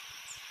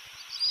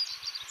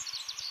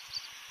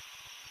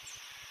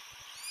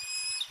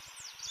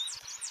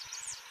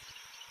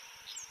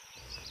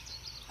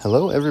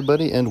Hello,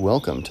 everybody, and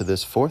welcome to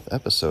this fourth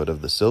episode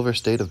of the Silver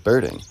State of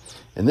Birding.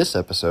 In this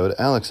episode,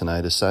 Alex and I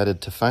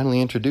decided to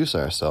finally introduce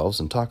ourselves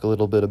and talk a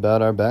little bit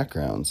about our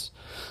backgrounds.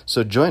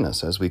 So join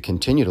us as we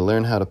continue to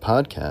learn how to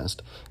podcast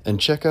and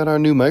check out our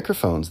new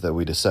microphones that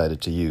we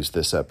decided to use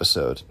this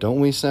episode. Don't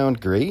we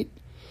sound great?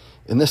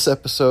 In this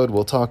episode,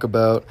 we'll talk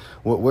about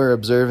what we're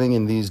observing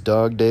in these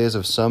dog days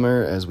of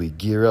summer as we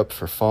gear up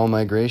for fall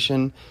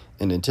migration,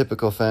 and in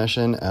typical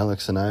fashion,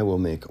 Alex and I will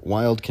make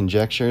wild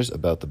conjectures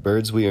about the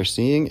birds we are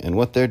seeing and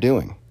what they're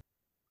doing.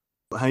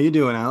 How you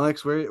doing,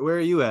 Alex? Where are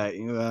you at?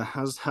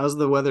 How's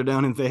the weather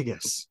down in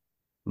Vegas?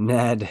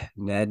 Ned.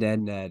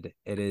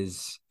 It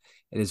is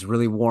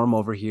really warm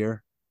over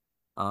here.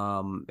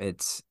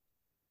 It's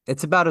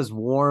about as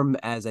warm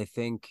as I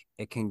think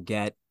it can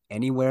get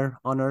anywhere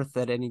on Earth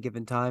at any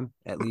given time,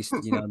 at least,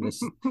 in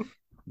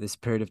this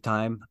period of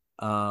time.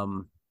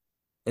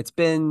 It's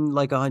been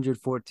like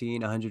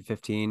 114,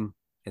 115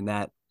 in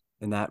that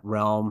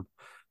realm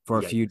for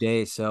a Yeah. few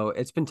days. So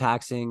it's been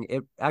taxing.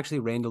 It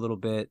actually rained a little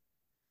bit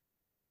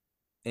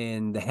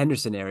in the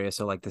Henderson area,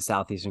 so like the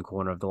southeastern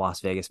corner of the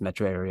Las Vegas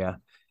metro area.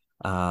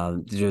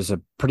 There's a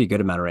pretty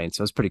good amount of rain,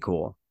 so it's pretty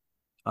cool.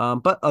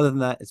 But other than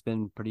that, it's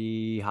been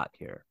pretty hot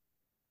here.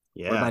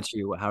 What Yeah. about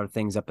you? How are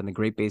things up in the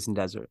Great Basin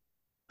Desert?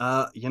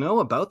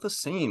 About the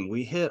same.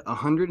 We hit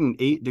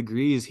 108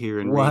 degrees here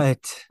in Reno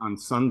What? on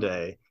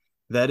Sunday.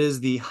 That is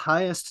the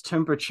highest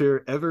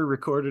temperature ever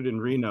recorded in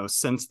Reno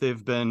since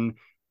they've been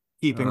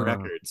keeping Uh,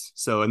 records.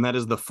 And that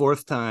is the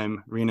fourth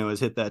time Reno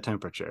has hit that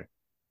temperature.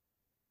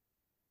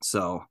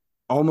 So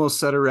almost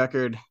set a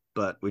record,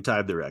 but we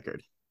tied the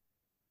record.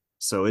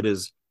 So it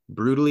is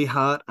brutally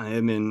hot. I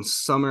am in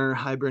summer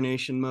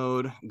hibernation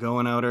mode,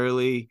 going out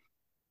early,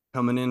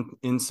 coming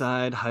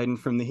inside, hiding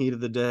from the heat of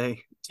the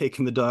day,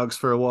 taking the dogs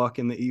for a walk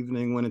in the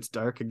evening when it's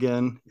dark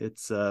again.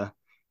 It's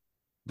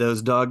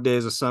those dog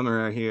days of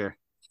summer are here.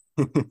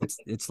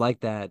 it's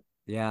like that.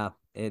 Yeah,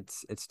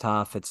 it's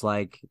tough. It's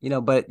like,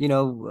 but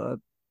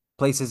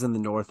places in the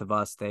north of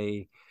us,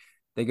 they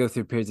go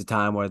through periods of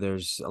time where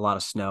there's a lot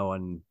of snow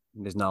and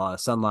there's not a lot of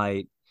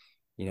sunlight,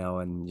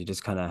 and you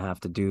just kind of have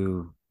to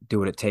do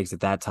what it takes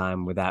at that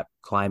time with that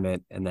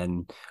climate. And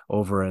then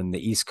over in the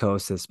East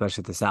Coast,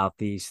 especially the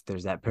Southeast,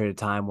 there's that period of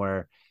time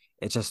where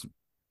it's just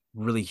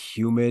really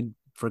humid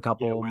for a Yeah,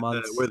 couple where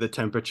months. the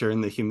temperature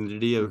and the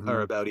humidity are Hmm.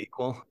 about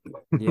equal.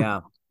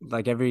 Yeah,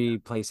 like every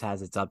place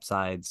has its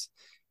upsides.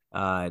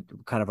 Kind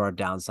of our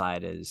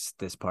downside is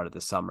this part of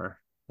the summer,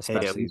 Hey,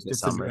 at especially least this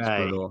it's a summer. It's dry,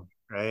 brutal.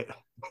 right?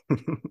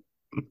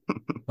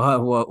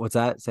 What's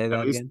that? Say At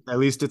that least again. at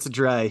least it's a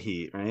dry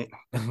heat, right?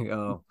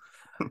 Oh,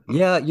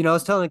 yeah, I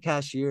was telling the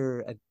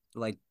cashier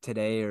like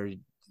today or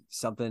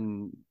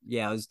something.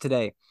 Yeah, it was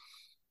today.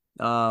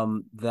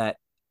 That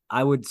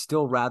I would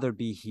still rather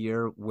be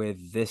here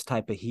with this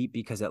type of heat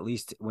because at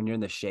least when you're in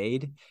the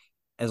shade,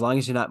 as long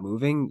as you're not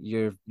moving,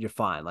 you're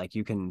fine. Like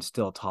you can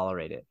still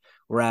tolerate it.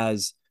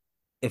 Whereas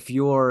if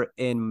you're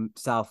in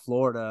South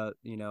Florida,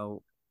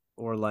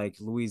 or like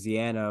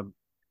Louisiana,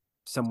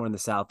 somewhere in the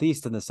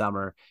southeast in the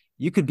summer,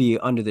 you could be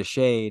under the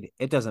shade.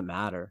 It doesn't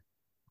matter.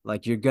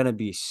 Like you're gonna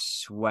be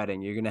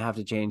sweating. You're gonna have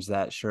to change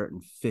that shirt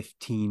in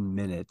 15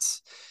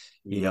 minutes,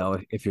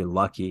 Yep. if you're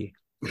lucky.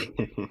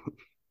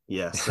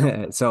 Yes,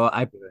 So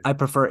I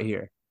prefer it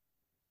here.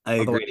 I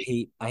Although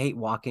agree. I hate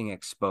walking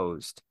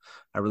exposed.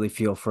 I really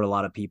feel for a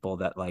lot of people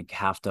that like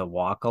have to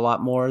walk a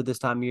lot more this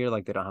time of year,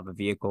 like they don't have a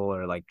vehicle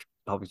or like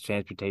public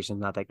transportation is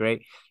not that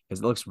great because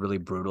it looks really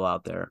brutal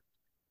out there.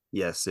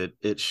 Yes,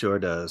 it sure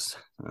does.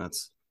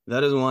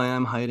 That is why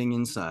I'm hiding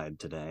inside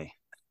today.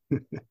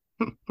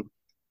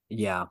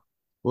 Yeah,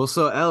 Well,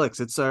 so Alex,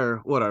 it's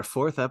our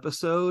fourth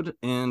episode,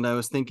 and I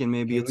was thinking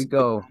maybe here it's we a good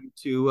go. time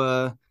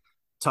to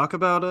talk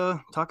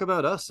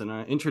about us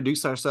and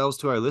introduce ourselves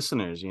to our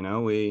listeners.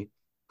 We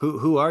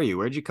who are you?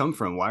 Where'd you come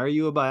from? Why are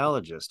you a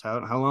biologist?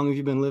 How long have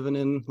you been living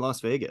in Las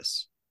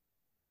Vegas?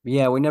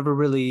 Yeah, we never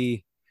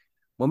really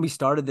when we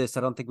started this,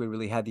 I don't think we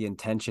really had the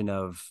intention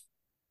of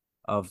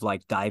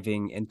like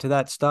diving into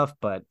that stuff,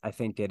 but I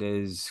think it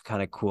is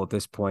kind of cool at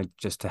this point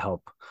just to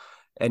help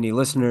any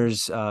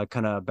listeners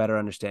kind of better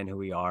understand who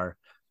we are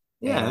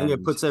Yeah, I think it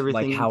and puts like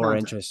everything in how our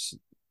context. interests,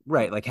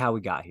 right, like how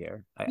we got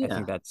here. I think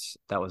Yeah.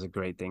 that was a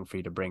great thing for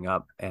you to bring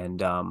up.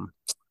 And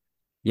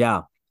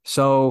yeah,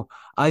 so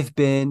I've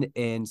been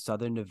in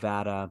Southern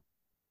Nevada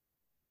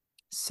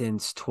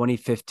since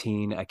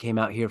 2015. I came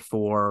out here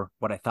for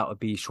what I thought would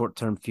be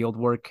short-term field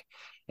work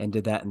and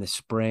did that in the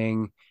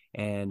spring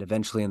and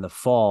eventually in the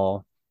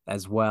fall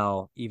as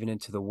well, even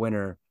into the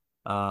winter.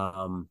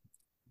 Um,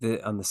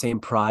 on the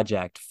same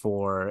project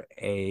for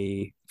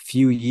a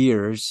few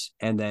years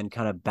and then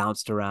kind of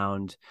bounced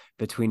around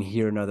between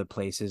here and other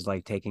places,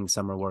 like taking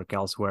summer work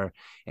elsewhere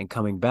and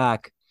coming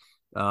back.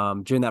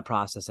 During that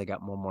process, I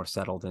got more and more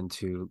settled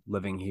into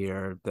living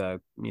here.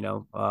 The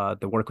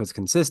work was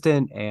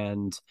consistent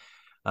and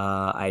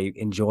I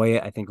enjoy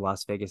it. I think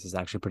Las Vegas is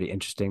actually pretty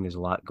interesting. There's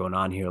a lot going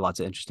on here, lots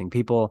of interesting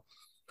people,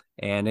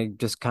 and it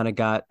just kind of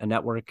got a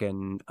network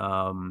and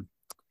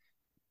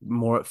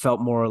more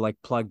felt more like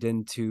plugged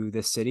into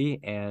the city,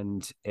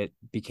 and it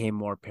became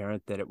more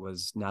apparent that it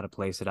was not a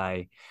place that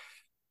I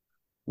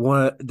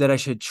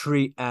should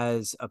treat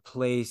as a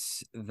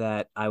place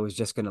that I was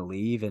just going to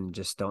leave, and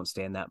just don't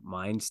stay in that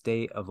mind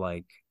state of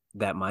like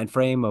that mind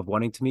frame of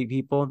wanting to meet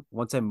people.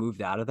 Once I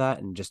moved out of that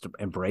and just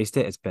embraced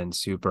it, it's been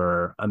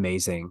super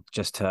amazing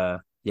just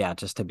to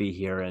be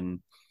here and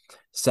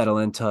settle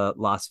into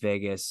Las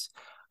Vegas.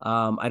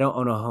 I don't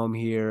own a home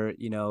here,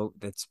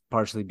 that's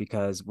partially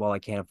because, well, I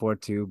can't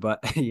afford to,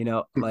 but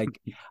like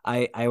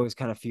I always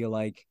kind of feel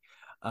like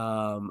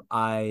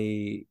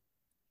I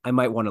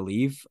might want to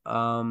leave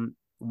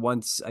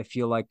once I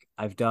feel like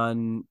I've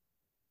done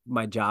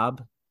my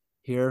job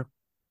here,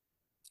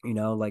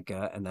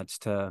 and that's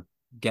to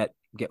get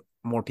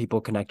more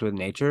people connected with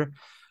nature.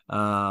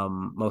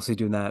 Mostly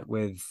doing that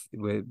with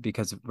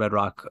because Red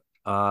Rock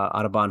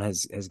Audubon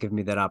has given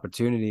me that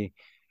opportunity.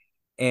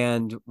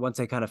 And once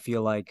I kind of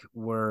feel like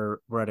we're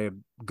at a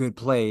good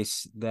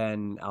place,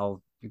 then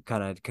I'll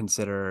kind of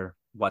consider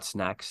what's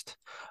next.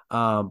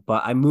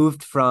 But I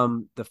moved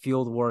from the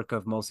field work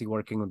of mostly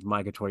working with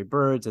migratory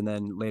birds, and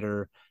then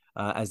later,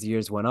 as the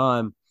years went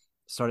on,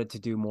 started to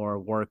do more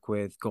work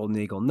with golden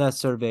eagle nest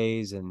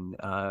surveys and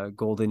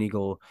golden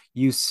eagle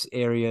use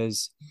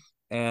areas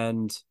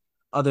and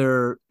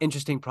other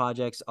interesting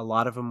projects. A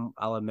lot of them,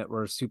 I'll admit,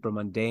 were super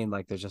mundane.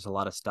 Like there's just a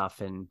lot of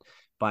stuff in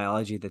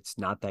biology that's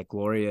not that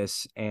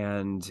glorious,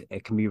 and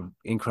it can be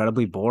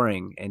incredibly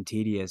boring and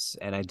tedious.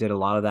 And I did a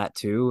lot of that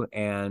too.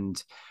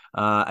 And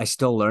I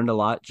still learned a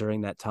lot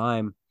during that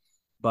time,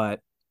 but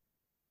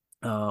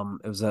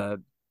it was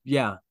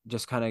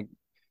just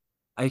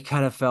I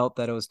kind of felt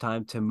that it was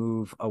time to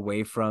move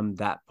away from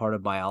that part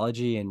of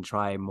biology and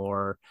try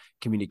more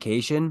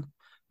communication.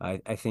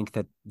 I think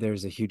that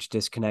there's a huge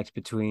disconnect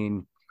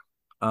between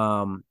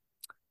um,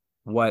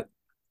 what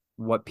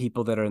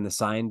people that are in the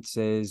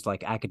sciences,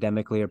 like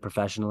academically or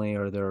professionally,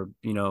 or they're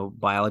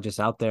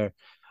biologists out there.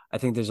 I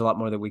think there's a lot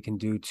more that we can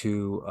do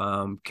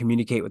to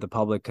communicate with the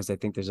public, because I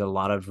think there's a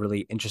lot of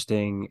really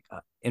interesting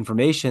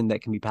information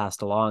that can be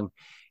passed along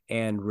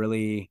and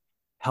really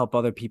help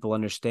other people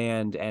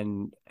understand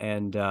and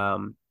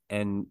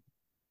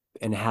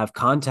have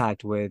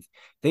contact with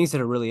things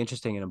that are really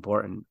interesting and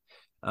important.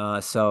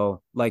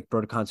 So like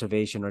bird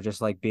conservation, or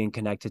just like being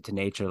connected to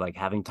nature, like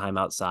having time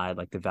outside,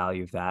 like the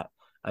value of that.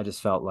 I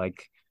just felt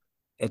like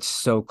it's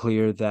so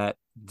clear that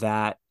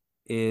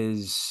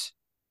is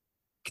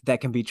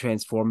that can be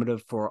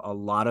transformative for a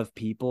lot of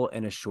people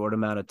in a short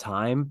amount of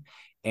time.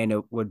 And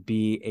it would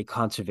be a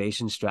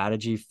conservation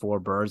strategy for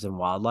birds and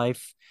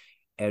wildlife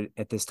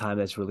at this time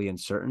that's really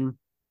uncertain.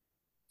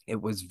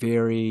 It was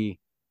very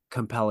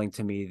compelling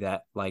to me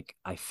that like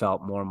I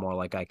felt more and more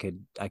like I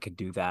could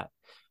do that.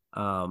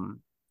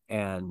 Um,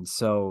 and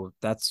so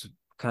that's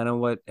kind of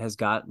what has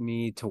got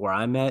me to where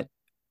I'm at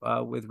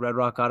with Red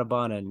Rock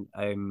Audubon, and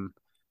I'm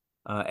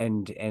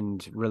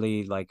and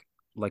really like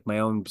my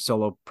own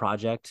solo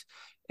project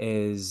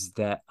is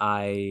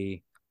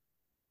um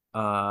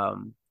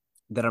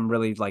that I'm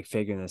really like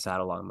figuring this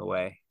out along the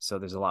way. So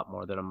there's a lot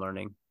more that I'm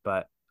learning,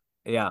 but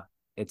yeah,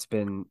 it's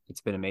been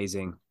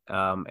amazing.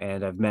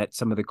 And I've met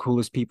some of the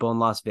coolest people in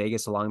Las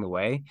Vegas along the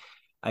way.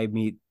 I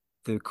meet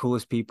the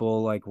coolest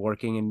people like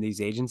working in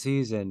these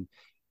agencies, and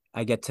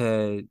I get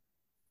to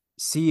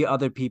see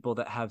other people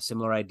that have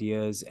similar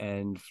ideas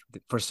and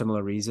for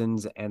similar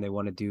reasons, and they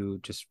want to do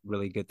just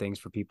really good things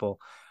for people.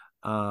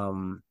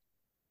 um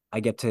I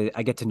get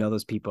to know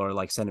those people, or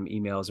like send them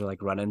emails, or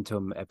like run into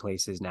them at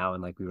places now,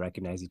 and like we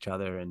recognize each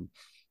other, and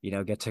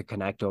get to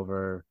connect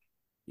over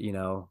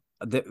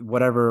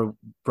whatever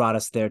brought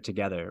us there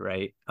together,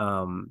 right?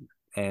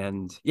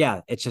 And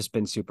yeah, it's just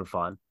been super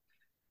fun.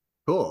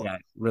 Cool. Yeah,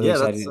 really Yeah,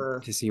 that's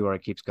excited to see where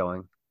it keeps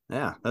going.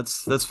 yeah,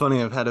 that's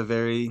funny. I've had a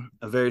very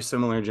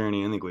similar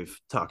journey. I think we've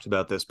talked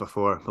about this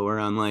before, but we're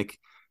on like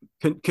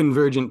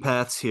convergent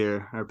paths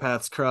here. Our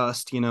paths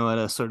crossed, at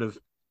a sort of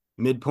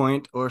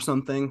midpoint or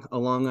something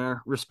along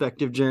our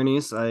respective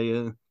journeys.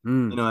 Mm.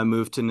 I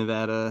moved to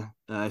Nevada.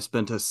 I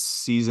spent a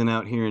season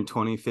out here in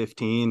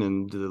 2015,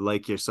 and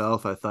like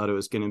yourself, I thought it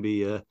was going to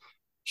be a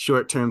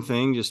short-term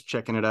thing, just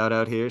checking it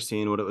out here,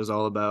 seeing what it was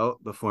all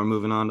about before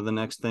moving on to the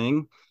next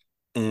thing.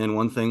 And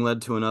one thing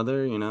led to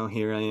another.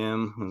 Here I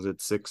am. Was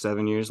it 6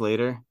 7 years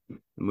later?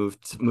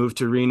 Moved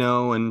to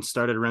Reno and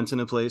started renting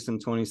a place in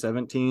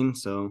 2017.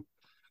 So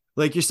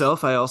like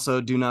yourself, I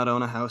also do not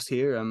own a house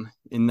here. I'm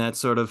in that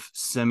sort of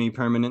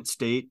semi-permanent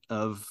state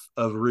of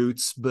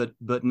roots, but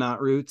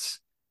not roots.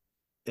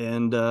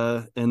 And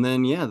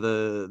then yeah,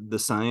 the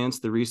science,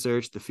 the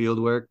research, the field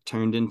work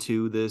turned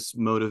into this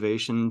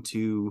motivation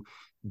to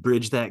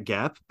bridge that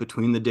gap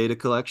between the data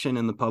collection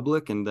and the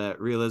public, and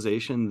that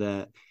realization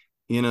that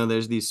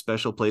there's these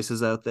special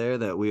places out there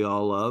that we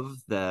all love,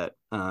 that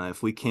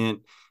if we can't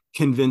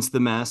convince the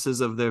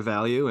masses of their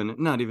value, and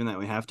not even that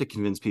we have to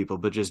convince people,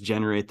 but just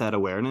generate that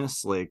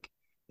awareness, like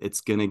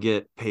it's going to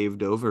get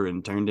paved over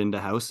and turned into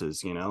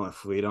houses.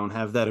 If we don't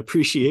have that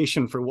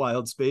appreciation for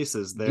wild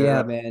spaces,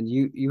 Yeah, man,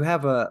 you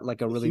have a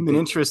like a the really human big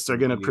interests are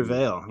picture going to view.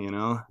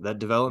 prevail. That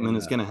development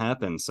is Yeah. going to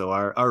happen. So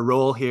our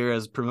role here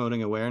as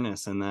promoting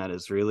awareness and that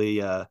is really,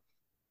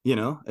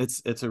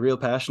 it's a real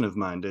passion of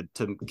mine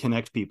to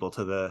connect people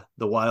to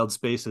the wild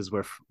spaces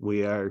where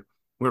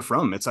we're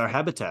from. It's our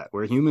habitat.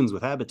 We're humans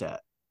with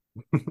habitat.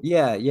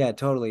 Yeah, yeah,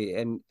 totally.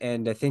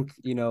 And I think,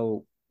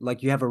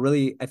 like you have a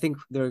really I think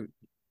there are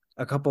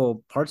a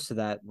couple parts to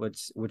that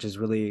which is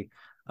really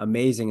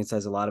amazing. It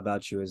says a lot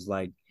about you is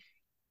like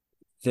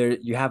there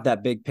you have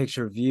that big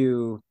picture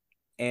view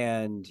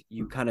and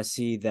you kind of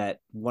see that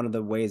one of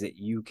the ways that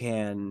you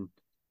can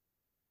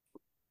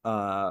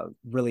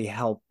really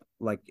help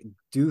like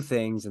do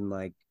things and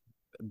like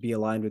be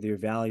aligned with your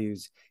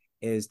values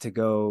is to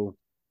go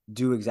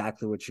do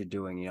exactly what you're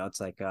doing. It's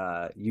like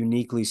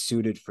uniquely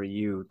suited for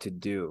you to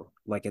do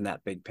like in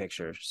that big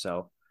picture.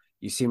 So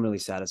you seem really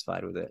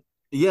satisfied with it.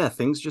 Yeah,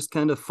 things just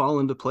kind of fall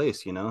into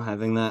place,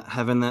 having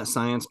that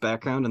science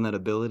background and that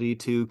ability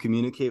to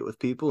communicate with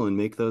people and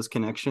make those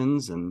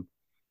connections. And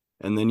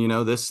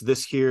then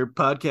this here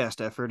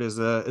podcast effort is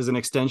an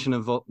extension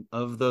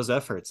of those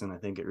efforts, and I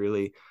think it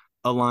really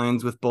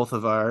aligns with both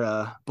of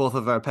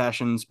our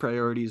passions,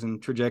 priorities,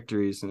 and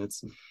trajectories. And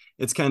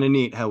it's kind of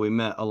neat how we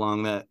met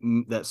along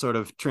that sort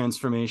of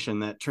transformation,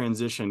 that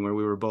transition where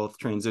we were both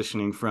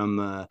transitioning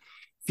from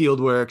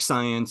fieldwork,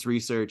 science,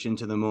 research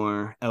into the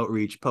more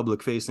outreach,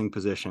 public facing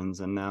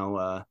positions, and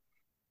now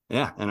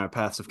yeah, and our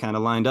paths have kind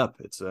of lined up.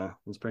 It's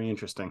pretty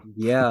interesting.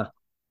 Yeah.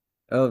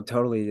 Oh,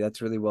 totally.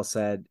 That's really well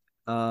said.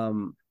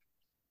 Um,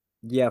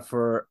 yeah,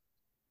 for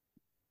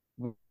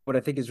what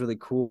I think is really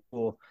cool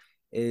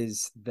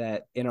is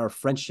that in our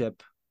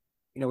friendship,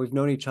 we've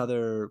known each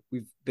other,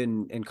 we've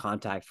been in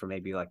contact for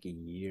maybe like a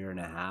year and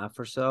a half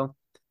or so,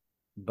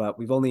 but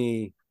we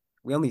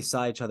only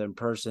saw each other in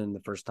person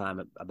the first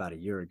time about a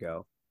year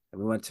ago.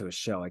 And we went to a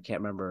show. I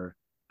can't remember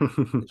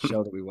the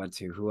show that we went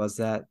to. Who was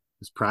that?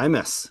 It's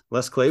Primus,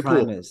 Les Claypool.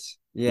 Primus.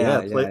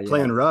 Yeah, Yeah, yeah, yeah.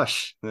 playing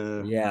Rush,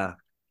 Yeah,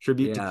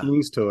 tribute to yeah.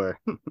 Kings tour.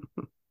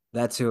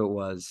 That's who it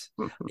was.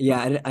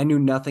 Yeah, I knew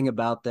nothing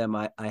about them.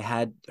 I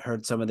had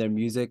heard some of their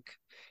music,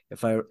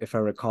 if I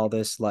recall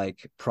this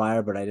like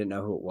prior, but I didn't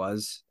know who it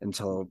was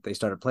until they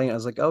started playing. I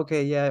was like,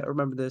 okay, yeah, I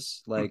remember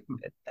this. Like,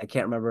 I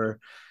can't remember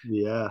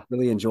Yeah.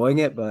 really enjoying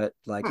it, but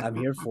like, I'm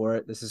here for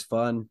it. This is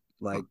fun.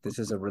 Like, this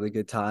is a really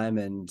good time,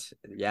 and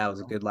yeah, it was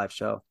a good live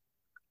show.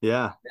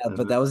 Yeah. Yeah,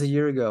 but that was a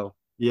year ago.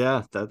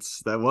 Yeah, it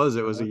was a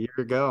Uh-huh. year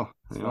ago.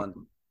 It's fun.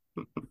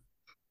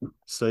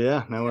 So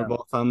yeah, now we're Yeah.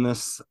 both on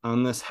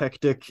this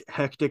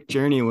hectic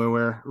journey where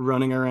we're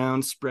running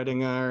around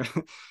spreading our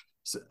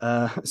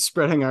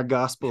spreading our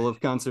gospel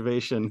of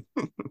conservation,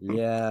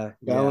 Yeah,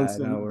 yeah, I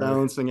know.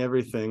 balancing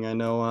everything. I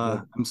know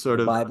The I'm the sort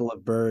of Bible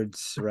of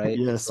birds, right? It's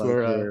yes, like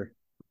we're you're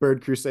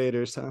bird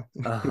crusaders, huh?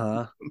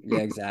 uh-huh. Yeah,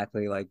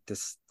 exactly. Like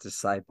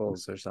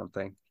disciples or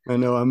something. I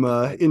know I'm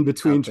Like in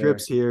between out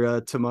trips there.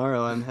 here.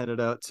 Tomorrow I'm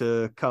headed out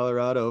to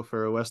Colorado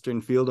for a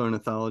Western Field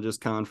Ornithologist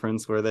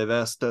conference where they've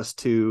asked us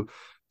to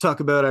talk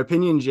about our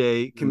Pinion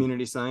Jay Mm.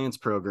 community science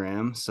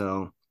program.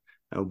 So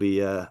I'll be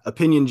a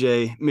Pinion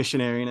Jay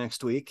missionary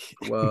next week.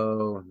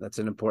 Whoa, that's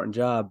an important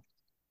job.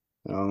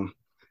 Um,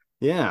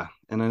 yeah,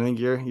 and I think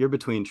you're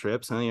between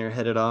trips, huh? You're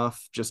headed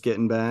off, just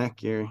getting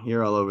back.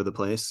 You're all over the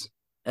place.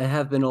 I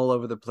have been all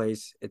over the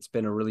place. It's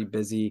been a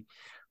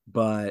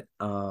but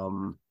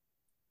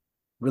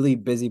really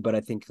busy, but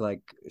I think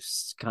like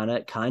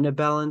kind of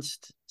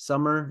balanced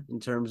summer in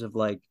terms of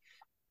like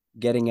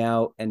getting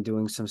out and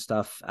doing some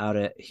stuff out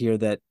at here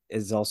that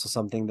is also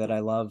something that I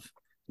love,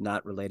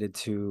 not related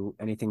to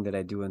anything that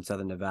I do in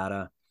Southern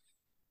Nevada.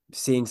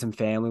 Seeing some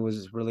family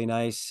was really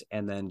nice,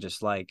 and then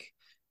just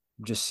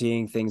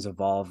seeing things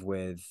evolve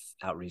with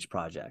outreach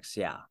projects.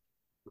 Yeah.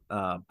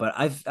 But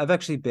I've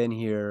actually been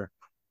here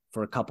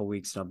for a couple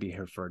weeks, and I'll be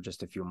here for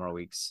just a few more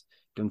weeks,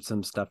 doing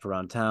some stuff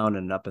around town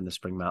and up in the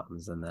Spring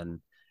Mountains, and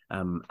then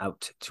I'm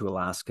out to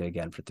Alaska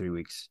again for 3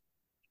 weeks,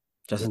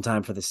 just in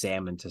time for the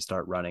salmon to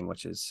start running,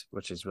 which is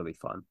really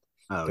fun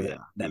Oh because yeah,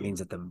 that means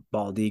that the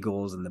bald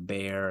eagles and the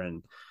bear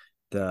and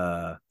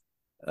the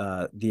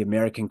the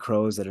American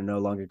crows that are no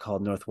longer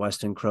called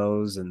Northwestern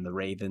crows and the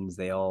ravens,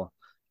 they all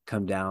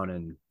come down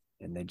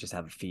and they just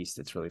have a feast.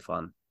 It's really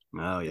fun.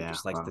 oh And yeah.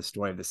 just like the Well,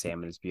 story of the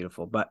salmon is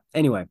beautiful. But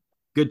anyway,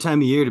 good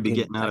time of year to I be could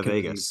getting out I of could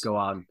really Vegas. go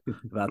on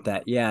about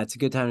that. Yeah, it's a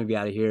good time to be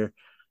out of here.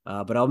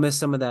 But I'll miss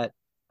some of that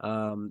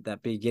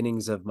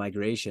beginnings of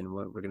migration.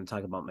 We're going to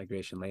talk about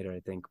migration later, I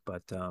think.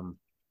 But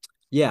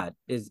yeah,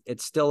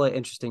 it's still an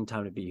interesting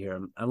time to be here.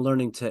 I'm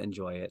learning to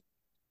enjoy it.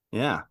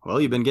 Yeah. Well,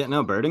 you've been getting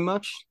out birding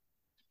much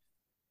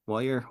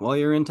while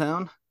you're in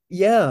town?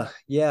 Yeah,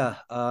 yeah.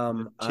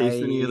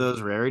 Chase any of I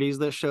those rarities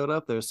that showed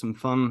up? There's some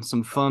fun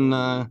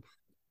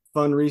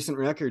recent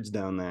records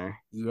down there.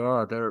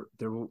 Yeah,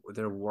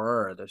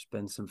 there's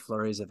been some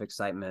flurries of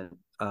excitement.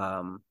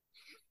 While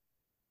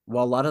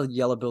a lot of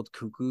yellow-billed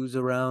cuckoos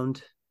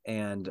around,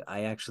 and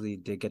I actually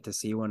did get to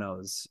see when I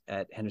was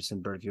at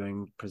Henderson Bird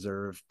Viewing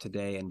Preserve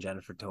today. And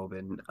Jennifer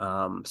Tobin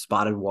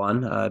spotted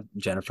one.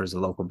 Jennifer's a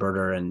local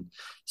birder and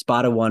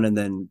spotted one, and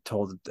then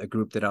told a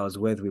group that I was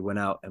with. We went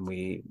out and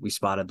we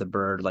spotted the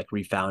bird, like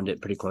refound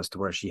it pretty close to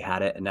where she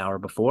had it an hour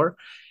before,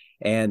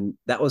 and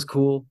that was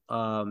cool.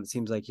 It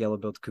seems like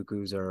yellow-billed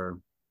cuckoos are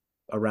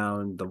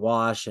around the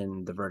Wash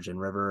and the Virgin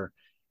River.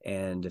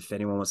 And if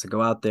anyone wants to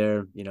go out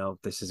there,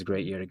 this is a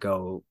great year to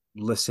go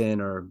listen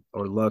or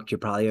look. You're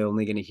probably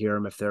only going to hear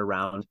them if they're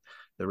around.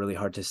 They're really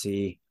hard to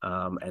see,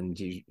 and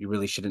you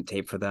really shouldn't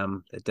tape for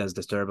them. It does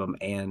disturb them,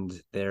 and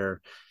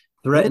they're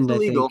And it's threatened. I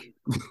think, illegal.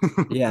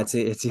 yeah, it's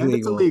And it's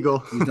illegal. illegal.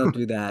 Please don't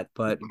do that.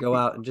 But go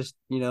out and just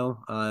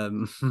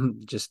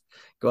just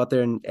go out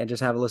there and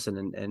just have a listen.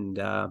 And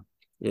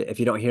if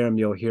you don't hear them,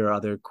 you'll hear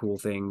other cool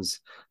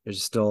things.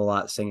 There's still a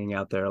lot singing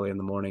out there early in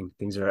the morning.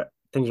 Things are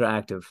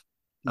active.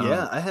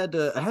 Yeah, I had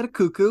a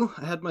cuckoo.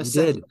 I had my You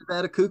second did.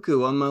 Nevada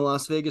cuckoo on my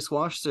Las Vegas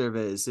wash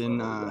surveys in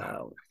Oh I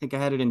wow. think I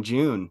had it in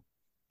June.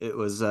 It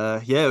was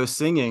yeah, it was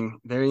singing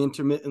very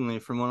intermittently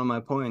from one of my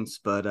points,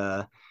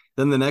 but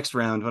then the next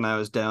round when I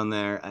was down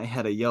there, I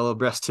had a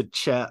yellow-breasted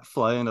chat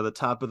fly into the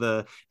top of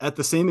the at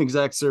the same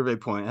exact survey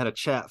point. I had a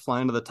chat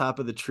fly into the top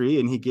of the tree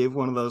and he gave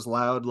one of those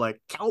loud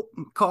like cow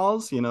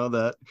calls,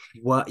 that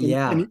What? and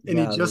Yeah, he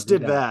yeah. They just do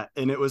did that.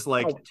 that and it was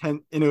like Oh.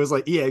 10 and it was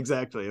like yeah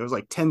exactly it was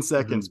like 10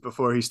 seconds Mm-hmm.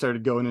 before he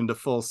started going into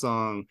full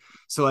song,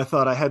 so I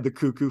thought I had the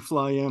cuckoo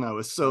fly in. I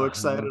was so Uh-huh.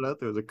 excited out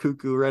there was a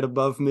cuckoo right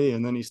above me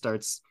and then he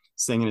starts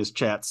singing his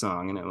chat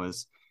song and it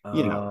was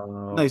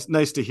Oh,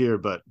 nice to hear,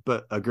 but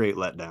a great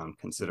letdown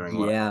considering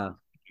what I'm yeah.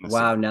 gonna see.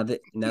 Wow. Now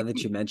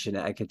that you mention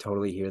it, I could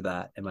totally hear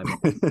that in my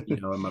in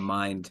my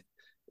mind.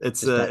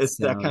 Just that It's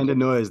that kind sound. of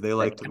noise they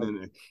like That. to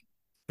mimic.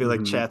 I feel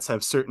like Mm-hmm. chats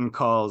have certain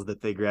calls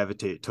that they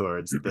gravitate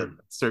towards, that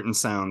certain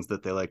sounds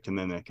that they like to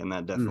mimic, and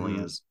that definitely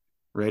Mm-hmm. is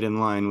right in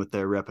line with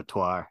their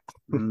repertoire.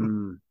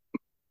 Mm.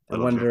 I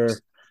Little jokes. wonder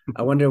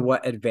I wonder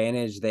what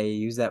advantage they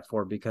use that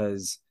for,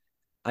 because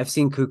I've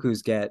seen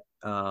cuckoos get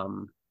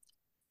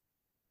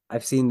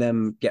I've seen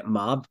them get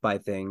mobbed by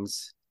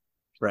things,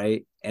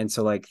 right? And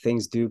so like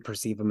things do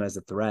perceive them as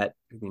a threat.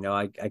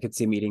 I could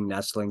see them eating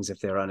nestlings if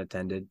they're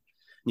unattended,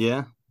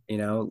 Yeah,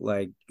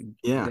 like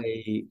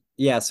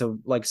yeah, so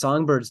like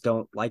songbirds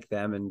don't like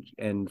them.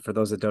 And for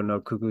those that don't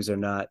know, cuckoos they're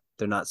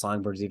not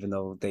songbirds, even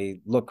though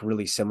they look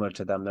really similar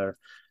to them. They're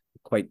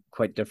quite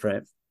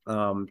different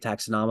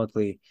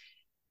taxonomically.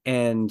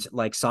 And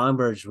like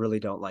songbirds really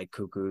don't like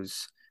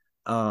cuckoos.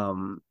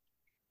 Um,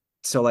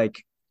 so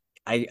like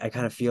I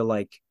kind of feel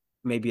like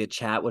maybe a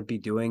chat would be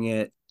doing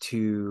it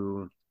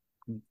to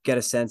get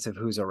a sense of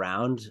who's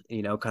around,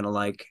 kind of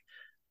like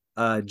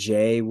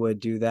Jay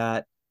would do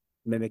that,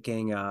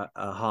 mimicking a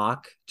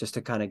hawk, just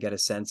to kind of get a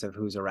sense of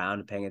who's around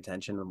and paying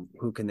attention and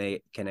who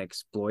they can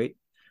exploit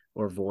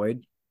or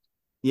void,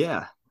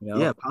 yeah, you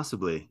yeah. know?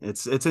 Possibly.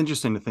 It's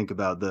interesting to think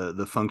about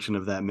the function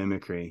of that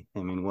mimicry.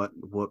 I mean,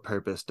 what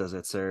purpose does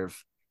it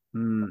serve?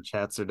 Mm,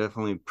 Chats are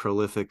definitely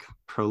prolific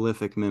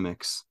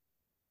mimics.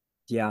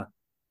 yeah,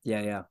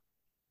 yeah,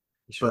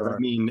 But I sure.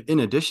 mean,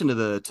 in addition to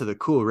the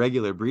cool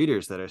regular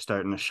breeders that are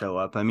starting to show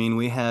up, I mean,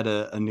 we had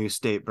a new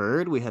state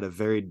bird. We had a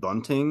varied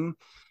bunting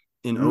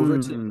in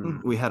Overton.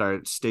 Mm, We had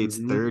our state's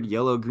mm-hmm. third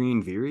yellow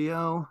green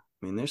vireo.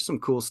 I mean, there's some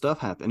cool stuff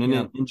happening.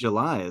 Yeah. In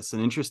July, it's an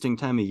interesting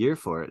time of year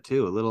for it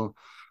too. A little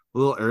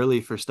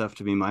early for stuff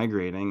to be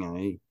migrating.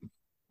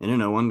 I don't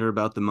know. Wonder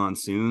about the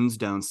monsoons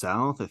down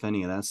south, if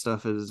any of that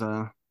stuff is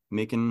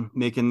making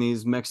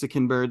these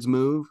Mexican birds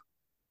move.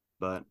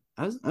 But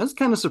I was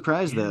kind of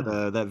surprised that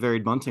Yeah. that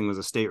varied bunting was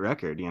a state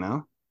record. You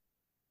know,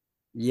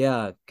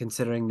 Yeah,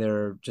 considering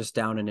they're just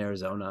down in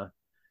Arizona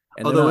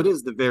and they're although it not.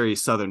 is the very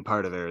southern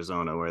part of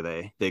Arizona where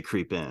they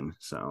creep in.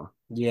 So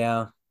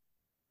Yeah.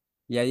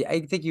 Yeah, I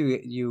think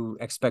you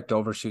expect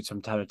overshoots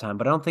from time to time,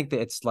 but I don't think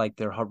that it's like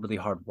they're really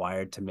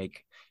hardwired to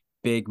make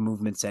big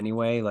movements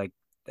anyway. Like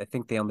I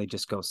think they only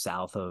just go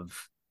south of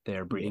their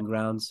yeah, breeding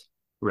grounds.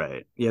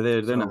 right. Yeah,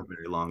 they're not So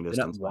very long they're not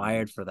distance birds.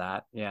 wired for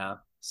that. Yeah.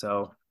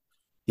 So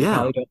they Yeah,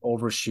 probably don't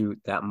overshoot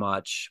that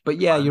much. But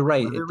yeah, weather, you're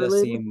right. weather It does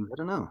related. seem I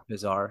don't know.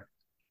 bizarre.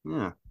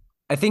 Yeah,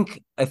 I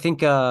think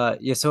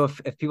yeah, so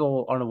if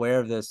people aren't aware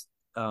of this,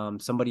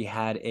 somebody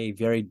had a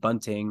varied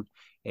bunting,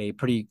 a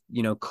pretty,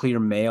 clear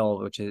male,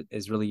 which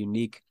is really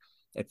unique.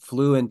 It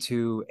flew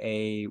into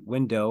a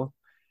window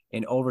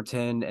in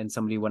Overton, and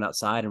somebody went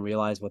outside and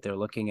realized what they're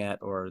looking at,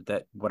 or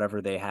that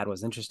whatever they had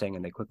was interesting,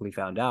 and they quickly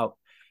found out.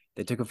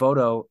 They took a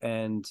photo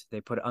and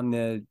they put it on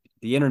the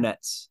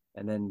internets,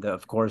 and then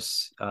of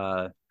course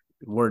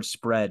word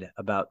spread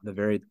about the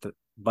varied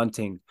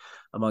bunting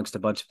amongst a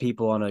bunch of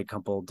people on a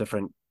couple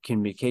different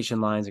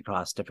communication lines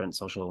across different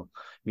social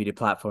media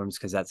platforms,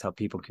 because that's how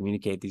people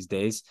communicate these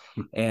days.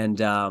 And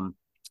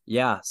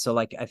yeah, so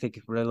like I think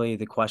really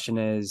the question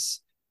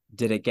is,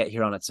 did it get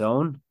here on its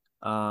own?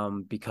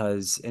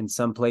 Because in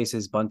some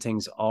places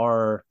buntings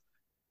are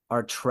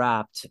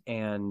trapped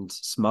and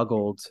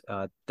smuggled.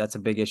 That's a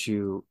big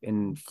issue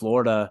in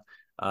Florida,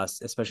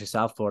 especially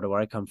South Florida, where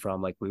I come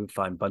from. Like we would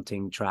find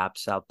bunting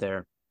traps out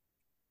there,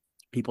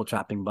 people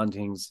trapping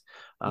buntings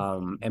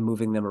and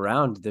moving them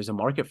around. There's a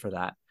market for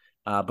that.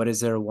 But is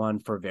there one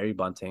for very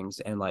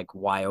buntings? And like,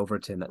 why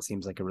Overton? That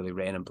seems like a really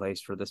random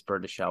place for this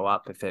bird to show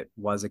up. If it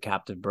was a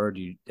captive bird,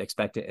 you'd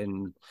expect it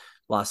in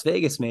Las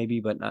Vegas maybe,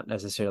 but not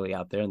necessarily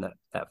out there in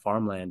that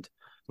farmland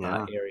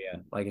Yeah.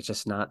 area. Like, it's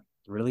just not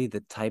really the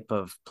type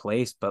of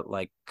place, but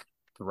like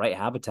the right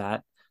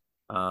habitat,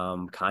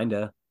 kind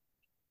of.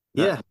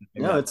 Not Yeah.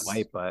 maybe No, not it's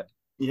quite, but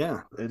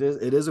yeah, it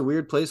is a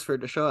weird place for it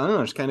to show. I don't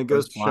know, it just kind of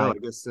goes birds to show, fly. I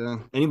guess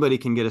anybody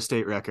can get a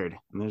state record.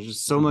 And there's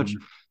just Mhm.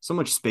 so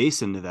much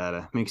space in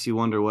Nevada. Makes you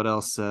wonder what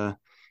else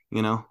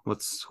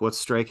what's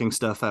striking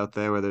stuff out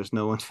there where there's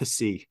no one to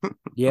see.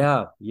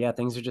 Yeah, yeah,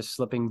 things are just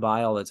slipping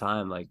by all the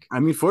time. Like, I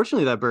mean,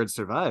 fortunately that bird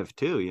survived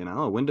too, you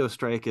know. A window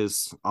strike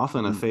is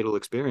often a mm, fatal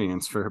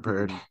experience for a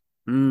bird.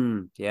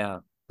 yeah,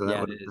 So that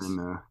yeah, would it have is.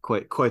 been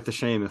quite the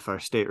shame if our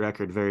state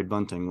record varied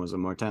bunting was a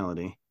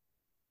mortality.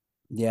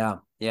 Yeah,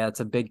 yeah, it's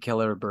a big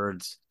killer of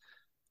birds.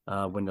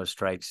 Window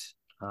strikes.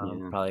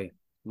 Yeah. Probably,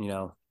 you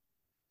know,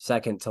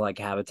 second to like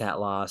habitat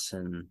loss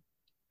and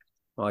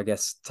well, I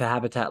guess to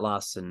habitat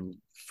loss and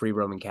free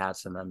roaming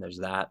cats, and then there's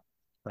that,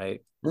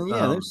 right? And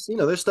yeah, Um,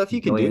 there's stuff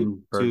you can do billion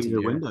to birds a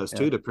your year. windows Yeah.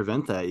 too to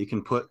prevent that. You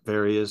can put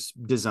various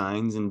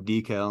designs and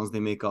decals. They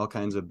make all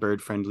kinds of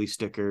bird friendly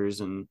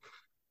stickers and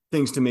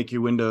things to make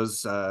your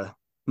windows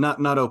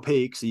not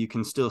opaque, so you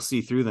can still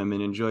see through them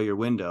and enjoy your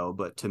window,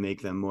 but to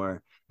make them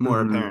more Hmm.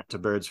 apparent to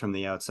birds from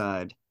the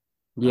outside.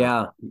 Uh,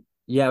 Yeah.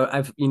 Yeah,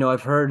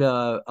 I've heard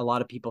a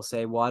lot of people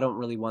say, "Well, I don't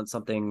really want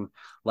something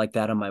like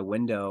that on my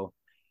window."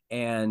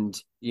 And,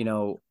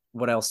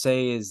 what I'll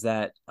say is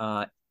that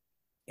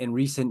in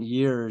recent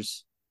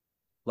years,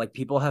 like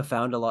people have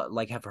found a lot,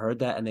 like have heard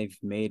that and they've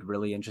made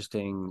really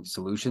interesting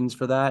solutions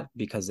for that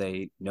because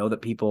they know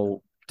that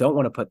people don't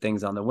want to put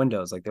things on their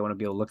windows. Like they want to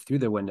be able to look through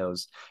their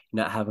windows,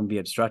 not have them be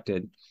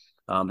obstructed.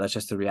 That's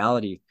just the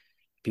reality.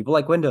 People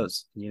like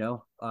windows, yeah,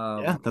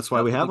 that's why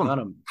not we have putting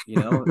them.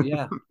 on them,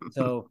 yeah.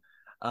 So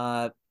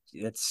uh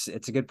it's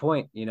a good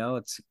point,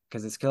 it's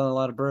because it's killing a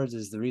lot of birds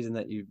is the reason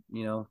that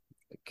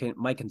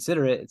might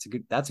consider it.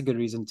 That's a good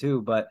reason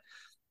too, but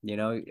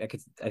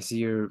I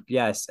see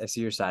I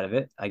see your side of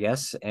it, I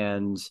guess.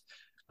 And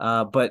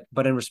but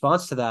in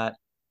response to that,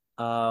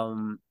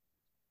 um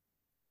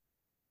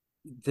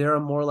there are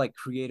more like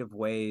creative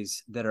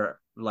ways that are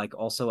like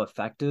also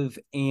effective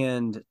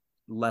and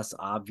less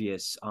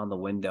obvious on the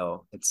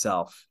window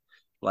itself.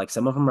 Like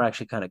some of them are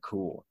actually kind of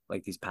cool,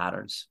 like these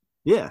patterns,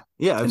 Yeah,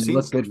 yeah, I've and they seen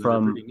look some good that are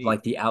from pretty neat.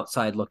 like the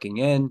outside looking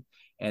in,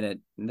 and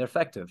they're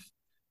effective.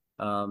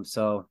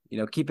 So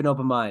keep an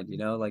open mind.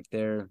 Like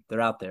they're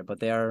out there, but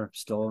they are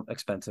still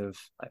expensive.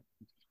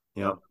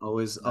 Yep, Not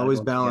always everyone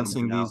can get them for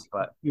balancing now, these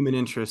but human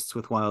interests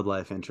with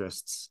wildlife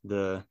interests.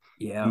 The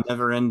yeah,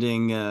 never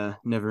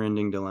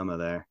ending dilemma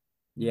there.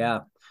 yeah.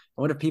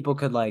 I wonder if people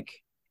could like,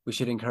 we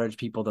should encourage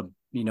people to,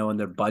 in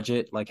their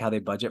budget, like how they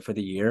budget for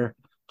the year,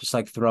 just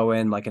like throw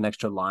in like an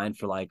extra line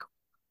for like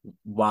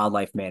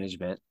wildlife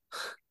management.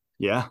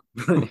 Yeah.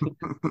 you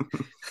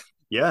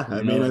Yeah,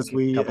 I mean, like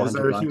a couple as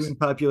hundred our bucks. human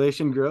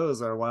population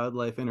grows, our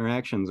wildlife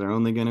interactions are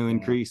only going to Yeah.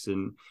 increase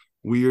in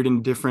weird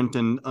and different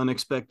and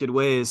unexpected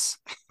ways.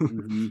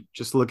 Hmm.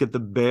 Just look at the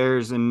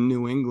bears in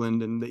New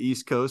England and the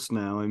East Coast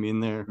now. I mean,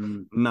 they're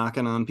Mm.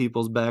 knocking on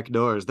people's back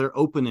doors. They're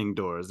opening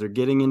doors. They're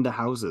getting into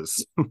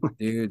houses.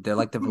 Dude, they're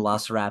like the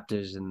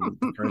velociraptors in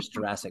the first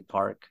Jurassic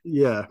Park.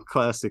 Yeah,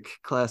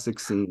 classic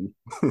scene.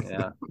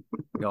 Yeah.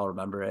 We all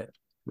remember it.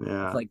 It's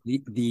Yeah. like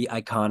the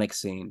iconic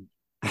scene.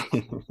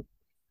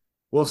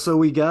 Well, so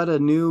we got a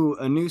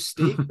new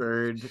state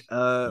bird.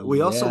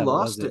 We also Yeah, what was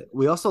lost it. it?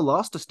 We also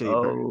lost a state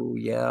bird. Oh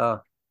yeah.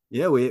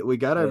 Yeah, we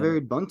got our Yeah.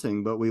 varied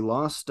bunting, but we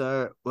lost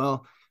our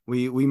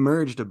we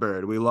merged a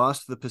bird. We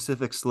lost the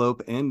Pacific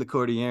slope and the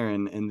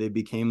Cordilleran, and they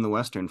became the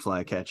Western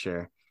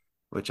flycatcher,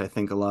 which I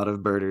think a lot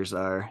of birders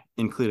are,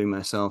 including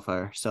myself,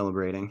 are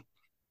celebrating.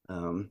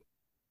 Um,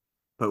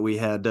 but we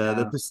had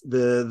Yeah.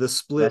 the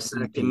split Rest in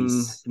back in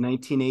peace.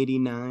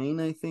 1989.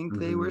 I think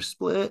they were Hmm.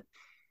 split,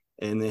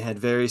 and they had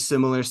very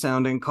similar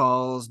sounding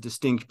calls,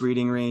 distinct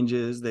breeding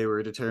ranges. They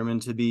were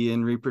determined to be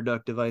in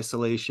reproductive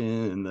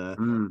isolation, and the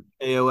Mm.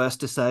 AOS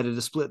decided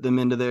to split them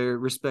into their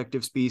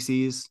respective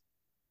species.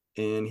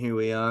 And here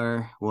we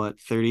are, what,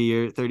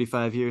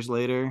 35 years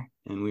later,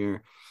 and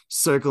we're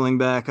circling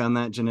back on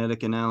that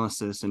genetic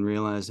analysis and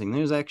realizing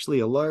there's actually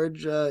a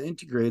large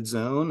intergrade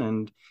zone,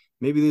 and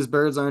maybe these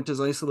birds aren't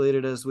as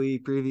isolated as we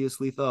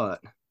previously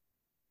thought.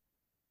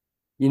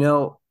 You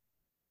know,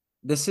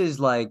 this is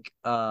like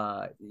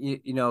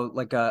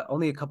like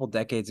only a couple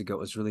decades ago it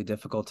was really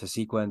difficult to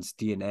sequence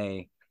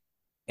DNA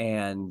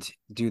and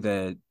do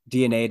the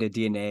DNA to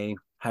DNA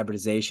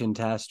hybridization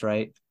test,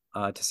 right?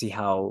 To see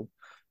how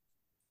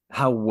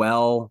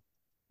well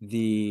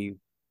the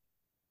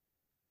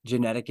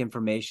genetic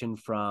information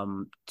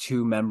from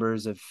two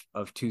members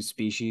of two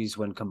species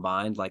when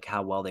combined, like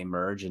how well they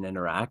merge and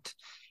interact.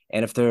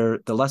 And if they're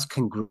the less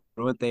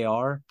congruent they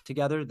are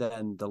together,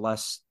 then the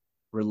less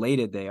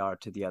related they are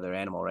to the other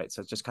animal, right?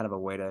 So it's just kind of a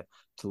way to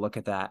look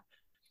at that.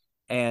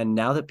 And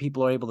now that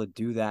people are able to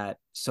do that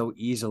so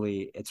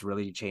easily, it's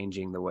really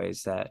changing the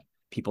ways that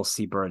people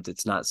see birds.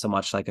 It's not so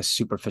much like a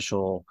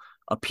superficial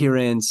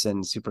appearance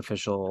and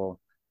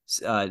superficial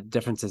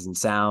differences in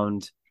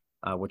sound,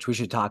 which we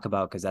should talk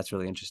about because that's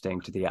really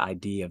interesting to the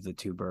ID of the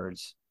two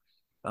birds.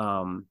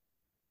 Um,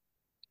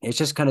 it's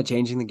just kind of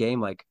changing the game.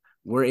 Like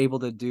we're able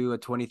to do a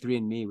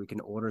 23andMe. We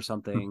can order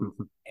something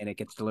and it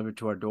gets delivered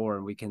to our door,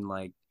 and we can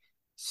like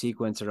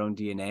sequence our own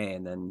DNA,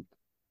 and then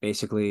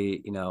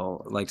basically,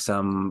 like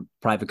some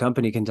private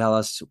company can tell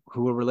us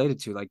who we're related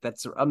to. Like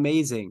that's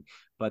amazing,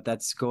 but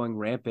that's going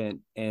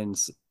rampant in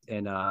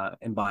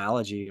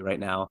biology right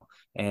now,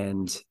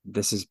 and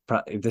this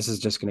is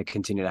just going to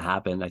continue to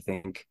happen. I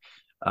think,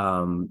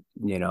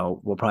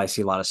 we'll probably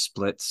see a lot of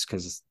splits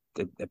because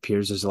it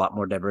appears there's a lot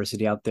more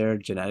diversity out there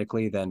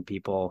genetically than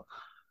people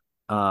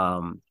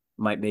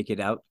might make it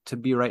out to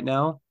be right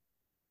now.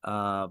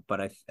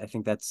 But I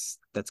think that's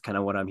kind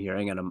of what I'm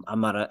hearing, and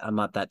I'm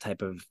not that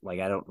type of, like,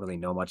 I don't really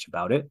know much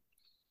about it.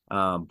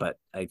 But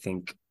I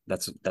think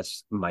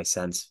that's my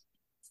sense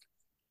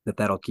that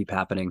that'll keep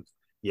happening.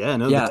 Yeah,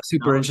 no, the Yeah,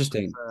 super technology is,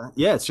 interesting.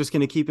 yeah, it's just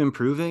going to keep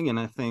improving, and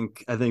I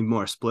think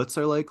more splits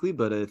are likely,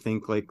 but I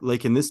think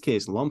like in this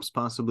case, lumps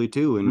possibly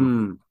too, in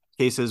Mm,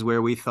 cases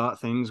where we thought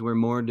things were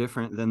more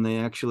different than they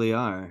actually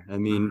are. I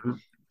mean, mhm.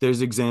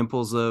 there's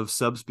examples of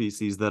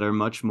subspecies that are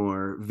much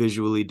more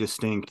visually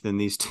distinct than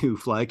these two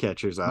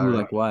flycatchers Ooh, are.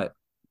 like what?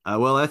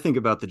 Well, I think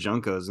about the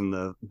juncos and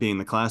the being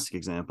the classic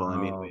example. I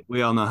mean, Oh,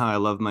 we all know how I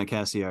love my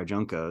Cassiar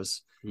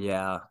juncos,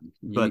 yeah.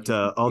 but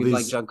all You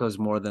like these, Juncos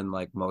more than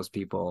like most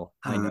people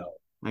I uh, know.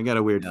 I got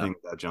a weird Yeah, thing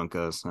about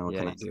juncos. What yeah,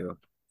 can I you do.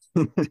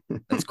 say?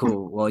 That's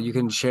cool. Well, you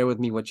can share with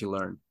me what you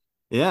learned.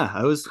 Yeah,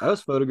 I was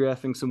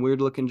photographing some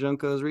weird looking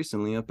juncos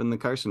recently up in the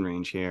Carson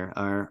Range here.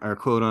 Our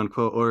quote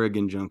unquote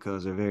Oregon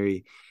juncos are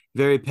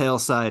very pale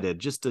sided,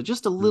 just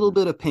a little Mm,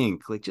 bit of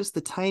pink, like just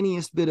the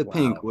tiniest bit of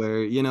pink. wow.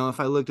 Where if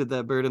I looked at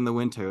that bird in the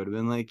winter, it would have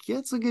been like, yeah,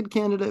 it's a good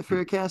candidate for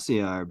a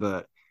Cassiar.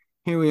 But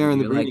here we are in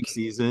the You're breeding like,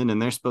 season,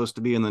 and they're supposed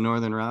to be in the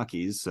northern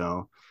Rockies.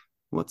 So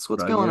what's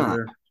bro, going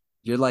on?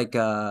 you're like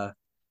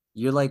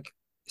you're like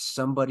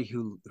somebody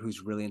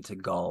who's really into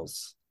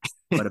gulls,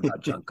 but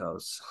about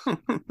Juncos.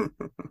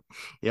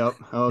 Yep.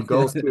 Oh,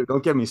 goals too.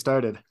 Don't get me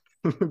started.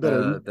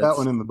 Better nip that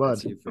one in the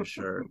That's bud. you for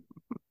sure.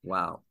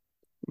 Wow.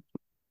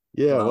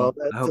 Yeah, well,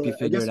 Well, I hope you I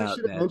figure guess it we out,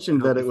 should have man. I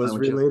mentioned hope that you it find was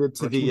what you're related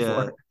to looking the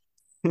for.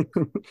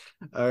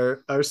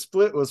 our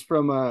split was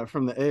from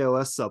the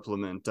AOS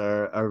supplement,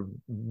 our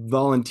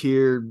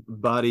volunteer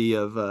body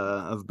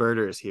of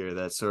birders here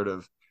that sort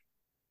of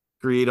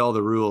create all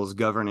the rules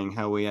governing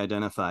how we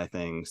identify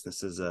things.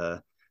 This is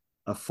a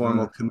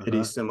formal committee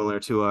Uh-huh. similar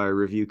to our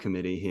review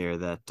committee here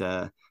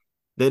that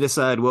they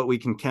decide what we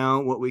can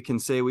count, what we can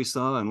say we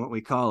saw, and what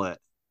we call it.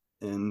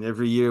 And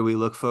every year we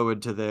look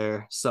forward to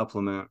their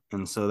supplement,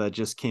 and so that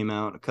just came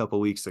out a couple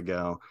weeks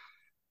ago,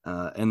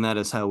 and that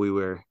is how we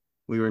were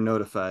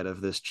notified of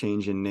this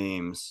change in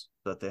names.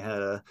 But they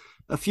had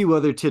a few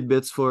other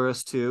tidbits for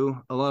us too.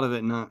 A lot of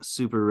it not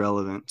super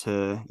relevant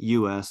to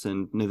U.S.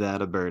 and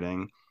Nevada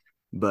birding,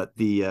 but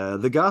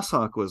the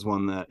goshawk was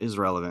one that is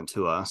relevant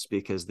to us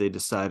because they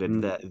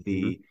decided that Mm-hmm.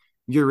 the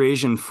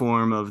Eurasian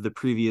form of the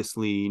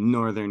previously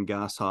northern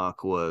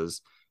goshawk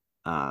was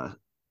uh,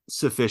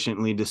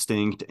 sufficiently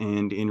distinct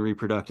and in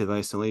reproductive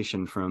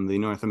isolation from the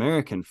North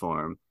American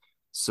form.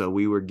 So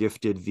we were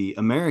gifted the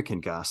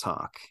American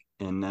goshawk,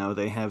 and now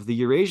they have the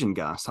Eurasian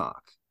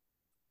goshawk.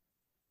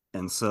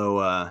 And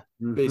so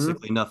Mm-hmm.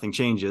 basically nothing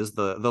changes.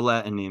 The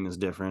Latin name is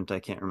different. I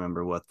can't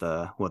remember what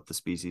the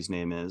species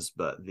name is,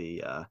 but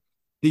the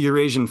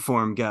Eurasian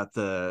form got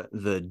the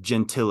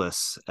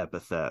gentilis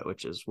epithet,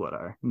 which is what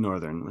our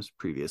northern was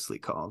previously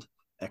called,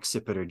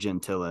 Accipiter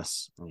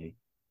gentilis.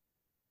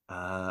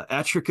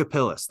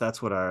 Atricapillus.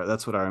 That's what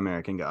our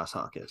American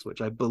goshawk is,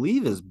 which I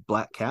believe is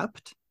black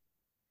capped.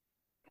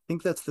 I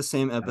think that's the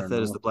same I don't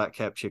epithet as the know. black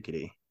capped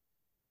chickadee.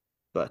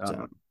 But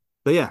Um,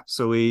 but yeah,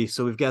 so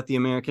we've got the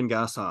American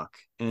goshawk,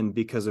 and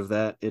because of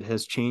that, it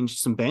has changed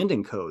some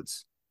banding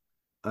codes.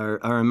 Our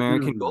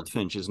American hmm.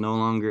 goldfinch is no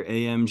longer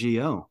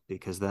AMGO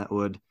because that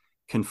would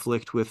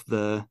conflict with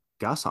the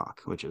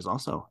goshawk, which is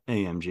also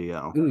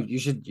AMGO. Ooh, you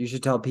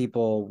should tell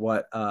people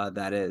what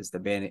that is,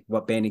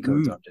 what banding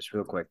codes are, just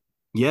real quick.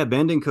 Yeah,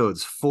 banding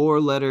codes,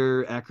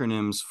 four-letter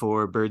acronyms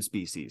for bird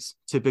species.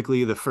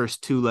 Typically, the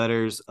first two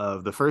letters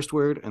of the first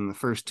word and the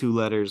first two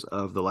letters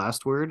of the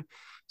last word.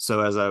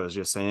 So, as I was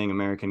just saying,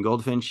 American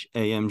goldfinch,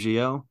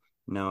 AMGO.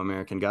 Now,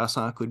 American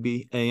goshawk would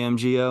be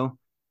AMGO.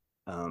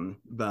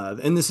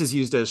 And this is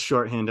used as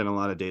shorthand in a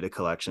lot of data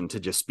collection to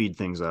just speed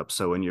things up.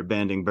 So, when you're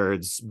banding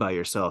birds by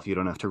yourself, you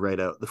don't have to write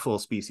out the full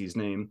species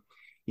name.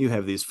 You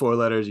have these four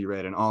letters, you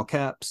write in all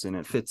caps, and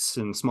it fits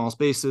in small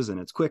spaces, and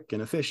it's quick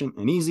and efficient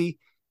and easy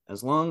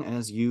as long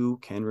as you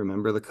can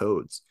remember the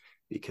codes,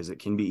 because it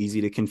can be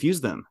easy to confuse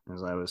them,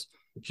 as I was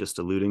just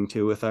alluding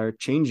to with our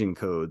changing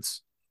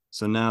codes.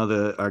 So now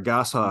our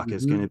goshawk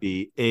is going Hmm. to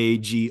be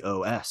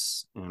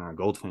AGOS, and our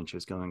goldfinch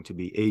is going to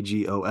be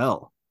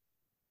AGOL.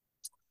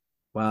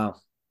 Wow.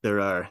 There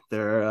are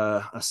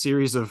a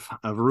series of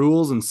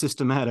rules and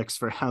systematics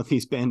for how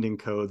these banding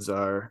codes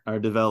are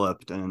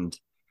developed. And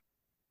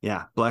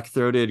yeah,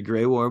 black-throated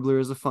gray warbler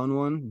is a fun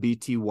one.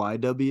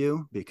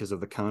 BTYW because of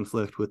the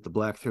conflict with the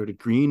black-throated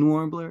green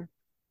warbler.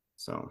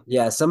 So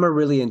Yeah, some are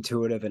really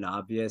intuitive and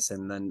obvious,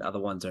 and then other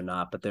ones are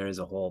not, but there is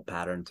a whole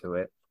pattern to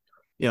it.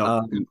 you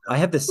know, I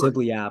have the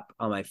Sibley app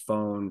on my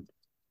phone.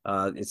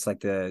 It's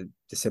like the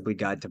Sibley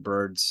Guide to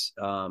Birds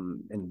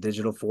in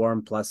digital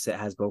form, plus it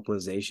has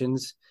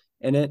vocalizations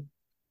in it.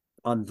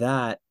 On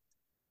that,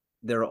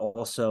 there are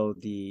also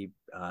the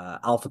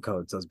alpha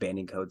codes, those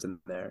banding codes in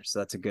there. So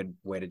that's a good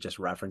way to just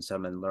reference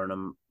them and learn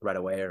them right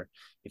away. Or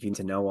if you need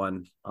to know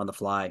one on the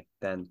fly,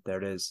 then there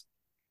it is.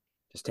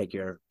 Just take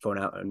your phone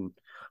out and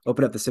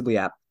open up the Sibley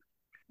app.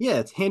 yeah,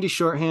 it's handy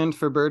shorthand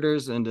for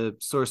birders and a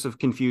source of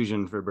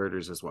confusion for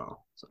birders as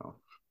well. So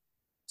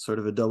sort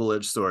of a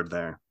double-edged sword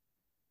there.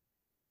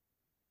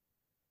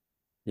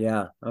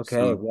 Yeah.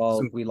 Okay. Some Well,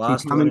 some we some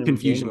lost one common and we gained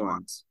confusion one.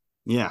 ones.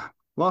 Yeah,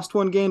 lost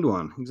one, gained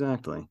one.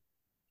 Exactly.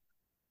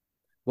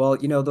 Well,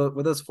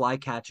 with those fly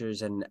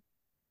catchers and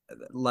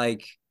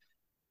like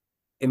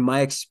in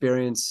my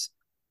experience,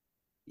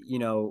 you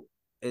know,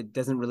 it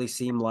doesn't really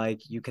seem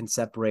like you can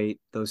separate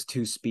those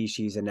two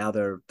species and now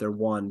they're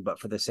one, but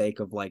for the sake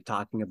of like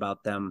talking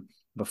about them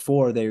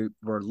before they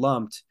were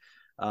lumped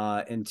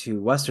into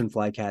Western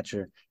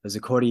flycatcher, there's a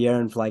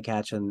Cordilleran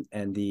flycatcher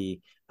and the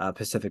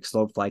Pacific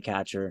slope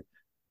flycatcher.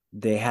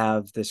 They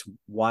have this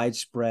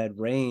widespread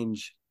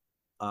range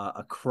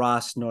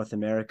across North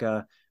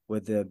America,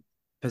 with the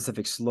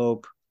Pacific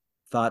slope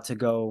thought to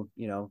go,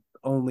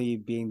 only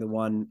being the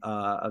one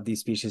of these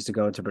species to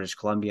go into British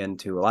Columbia and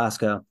to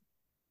Alaska.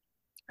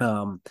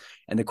 And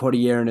the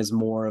Cordilleran is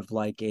more of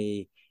like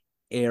a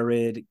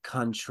arid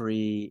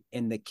country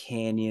in the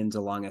canyons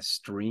along a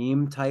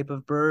stream type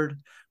of bird,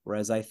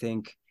 whereas I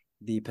think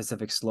the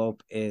Pacific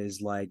slope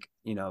is like,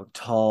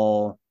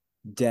 tall,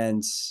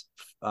 dense,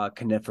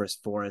 coniferous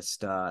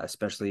forest,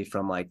 especially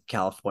from like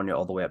California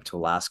all the way up to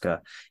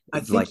Alaska. I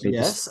It's think like they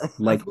just yes.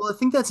 like. Well, I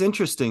think that's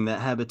interesting, that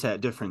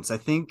habitat difference. I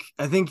think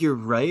you're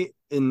right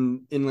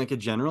in like a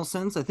general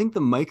sense. I think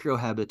the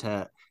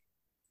microhabitat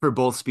for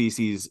both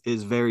species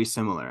is very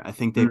similar. I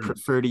think they Mm,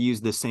 prefer to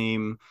use the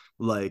same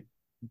like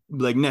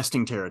like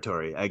nesting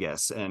territory, I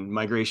guess, and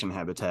migration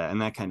habitat and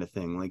that kind of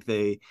thing. Like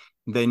they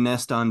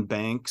nest on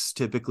banks,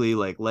 typically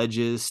like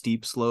ledges,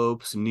 steep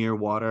slopes, near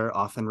water,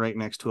 often right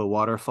next to a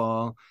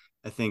waterfall.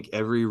 I think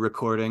every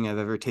recording I've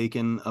ever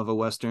taken of a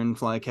Western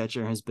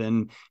flycatcher has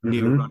been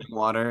near mm-hmm. running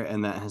water,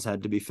 and that has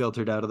had to be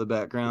filtered out of the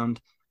background.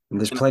 And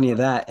there's And plenty of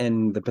that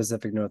in the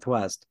Pacific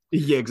Northwest,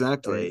 yeah, or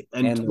exactly.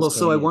 And and well, those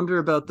so I canyons wonder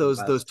about in the those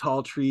West.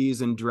 tall trees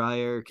and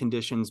drier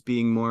conditions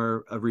being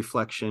more a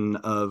reflection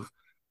of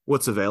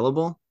what's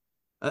available.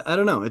 I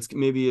don't know. It's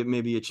maybe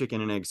a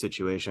chicken and egg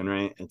situation,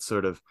 right? It's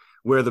sort of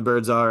where the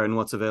birds are and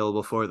what's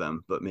available for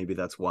them, but maybe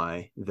that's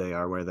why they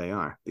are where they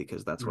are,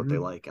 because that's what they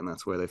Mm-hmm. like and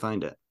that's where they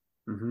find it.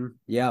 Mm-hmm.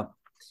 Yeah.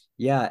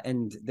 Yeah,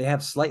 and they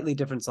have slightly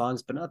different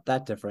songs, but not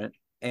that different.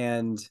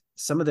 And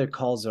some of their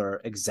calls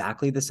are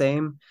exactly the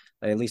same.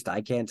 Like, at least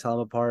I can't tell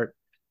them apart.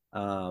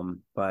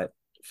 But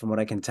from what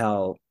I can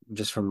tell,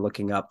 just from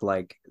looking up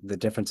like the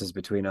differences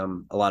between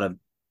them, a lot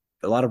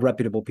of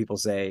reputable people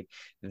say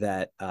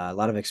that a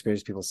lot of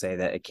experienced people say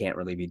that it can't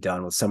really be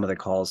done with some of the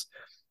calls.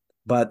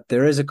 But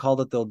there is a call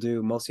that they'll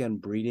do mostly on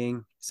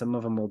breeding. Some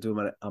of them will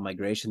do on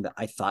migration that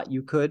I thought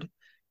you could.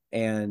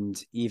 And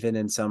even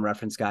in some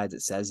reference guides,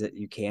 it says that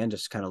you can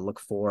just kind of look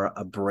for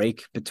a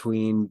break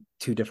between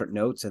two different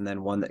notes and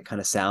then one that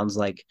kind of sounds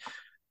like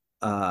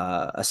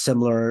a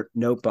similar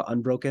note but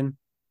unbroken,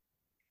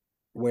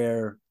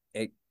 where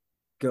it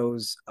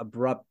goes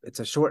abrupt.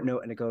 It's a short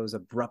note and it goes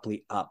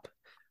abruptly up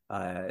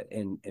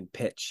in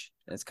pitch.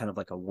 And it's kind of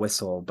like a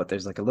whistle, but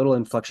there's like a little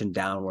inflection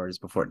downwards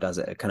before it does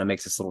it. It kind of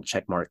makes this little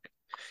check mark,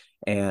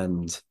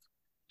 and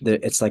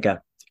it's like a,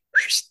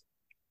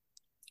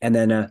 and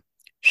then a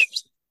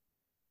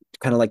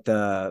kind of like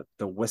the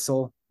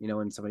whistle,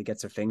 when somebody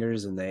gets their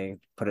fingers and they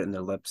put it in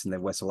their lips and they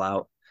whistle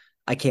out.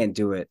 I can't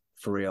do it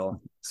for real,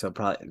 so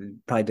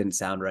probably didn't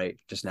sound right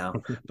just now.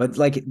 But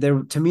like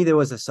there, to me, there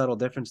was a subtle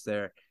difference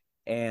there,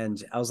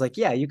 and I was like,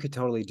 yeah, you could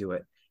totally do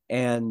it.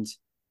 And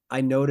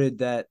I noted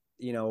that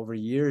over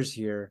years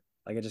here,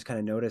 like I just kind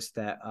of noticed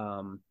that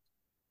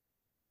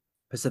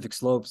Pacific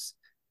slopes,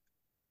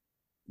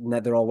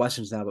 they're all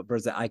westerns now, but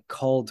birds that I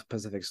called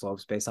Pacific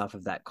slopes based off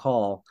of that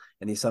call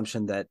and the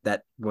assumption that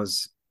that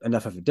was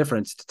enough of a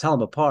difference to tell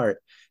them apart.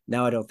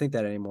 Now I don't think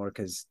that anymore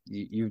because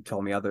you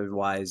told me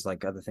otherwise,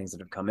 like other things that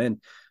have come in.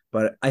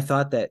 But I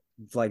thought that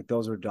like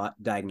those were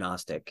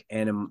diagnostic,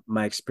 and in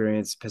my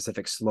experience,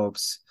 Pacific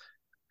slopes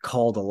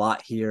called a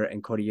lot here,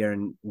 and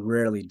Cordilleran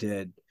rarely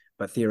did.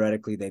 But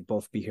theoretically, they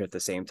both be here at the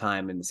same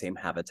time in the same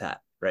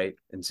habitat, right?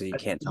 And so you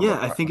can't tell them Yeah,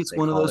 I apart think unless it's they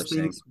one of call or those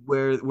sing. things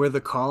where the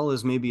call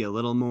is maybe a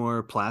little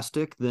more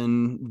plastic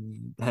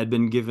than had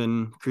been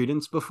given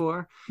credence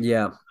before.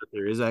 Yeah. But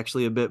there is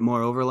actually a bit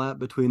more overlap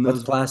between What's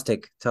those.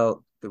 plastic?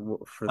 Tell.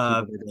 for people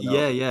that don't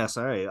know? Yeah,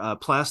 sorry.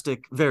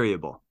 Plastic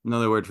variable.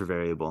 Another word for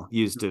variable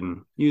used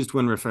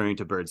when referring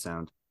to bird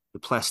sound. The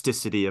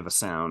plasticity of a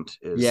sound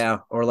is Yeah,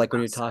 or like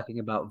when you're talking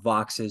about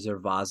voxes or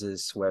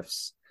vases,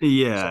 swifts,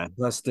 yeah,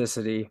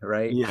 plasticity,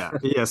 right? yeah,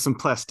 some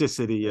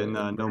plasticity in In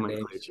bird names.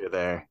 nomenclature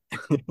there.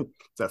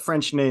 It's a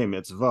French name.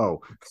 It's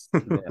Veau.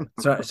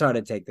 Yeah. Sorry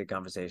to take the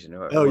conversation. Oh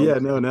What yeah,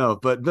 was it? no,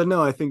 but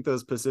no, I think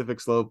those Pacific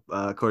Slope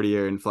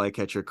Cordillera and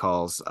flycatcher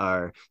calls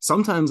are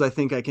sometimes I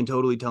think I can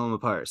totally tell them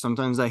apart.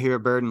 Sometimes I hear a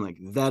bird and like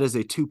that is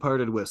a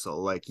two-parted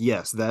whistle. Like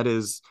yes, that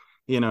is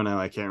now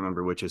I can't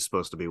remember which is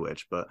supposed to be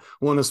which, but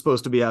one is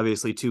supposed to be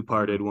obviously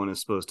two-parted, one is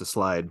supposed to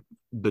slide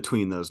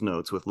between those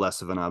notes with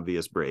less of an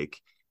obvious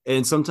break.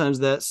 And sometimes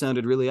that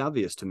sounded really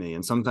obvious to me,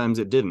 and sometimes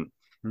it didn't.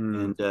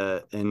 Hmm.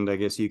 And I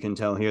guess you can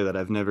tell here that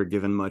I've never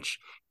given much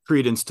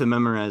credence to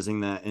memorizing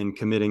that and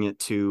committing it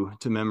to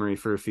memory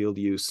for field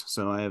use.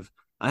 So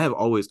I have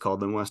always called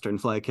them Western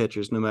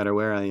flycatchers, no matter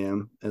where I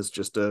am, as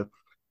just a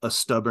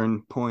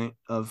stubborn point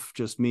of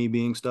just me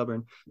being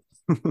stubborn.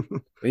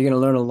 You're gonna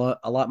learn a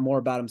lot more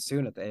about them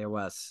soon at the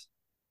AOS.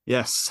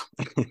 Yes.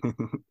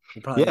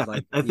 You probably Yeah, have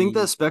like I think that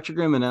the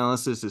spectrogram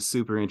analysis is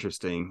super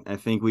interesting. I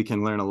think we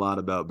can learn a lot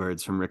about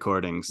birds from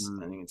recordings.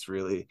 I think it's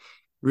really,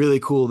 really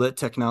cool that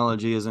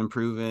technology is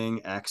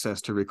improving,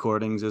 access to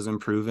recordings is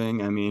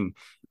improving. I mean,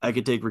 I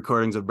could take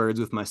recordings of birds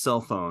with my cell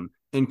phone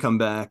and come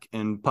back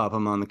and pop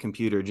them on the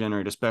computer,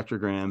 generate a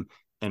spectrogram,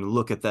 and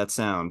look at that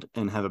sound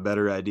and have a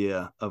better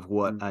idea of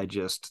what I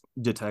just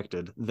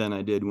detected than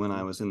I did when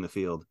I was in the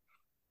field.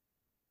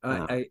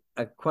 A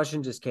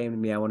question just came to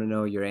me. I want to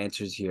know your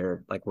answers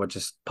here. Like what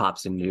just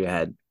pops into your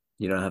head.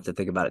 You don't have to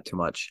think about it too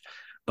much.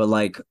 But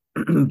like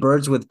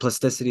birds with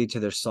plasticity to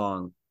their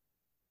song,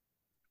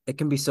 it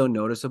can be so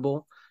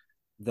noticeable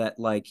that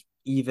like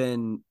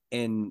even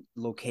in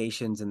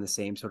locations in the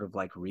same sort of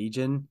like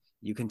region,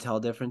 you can tell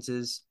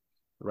differences,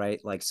 right?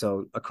 Like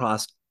so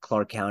across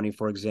Clark County,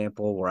 for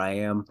example, where I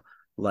am,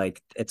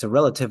 like it's a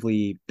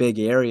relatively big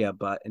area,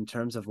 but in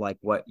terms of like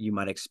what you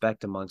might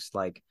expect amongst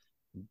like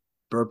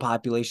bird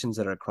populations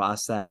that are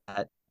across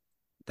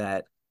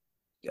that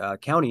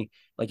county,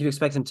 like you'd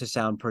expect them to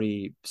sound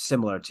pretty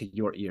similar to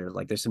your ear.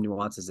 Like there's some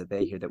nuances that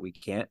they hear that we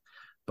can't,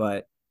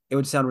 but it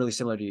would sound really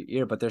similar to your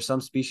ear. But there's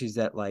some species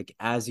that like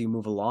as you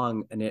move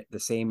along in the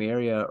same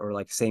area or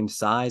like same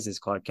size as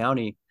Clark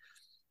County,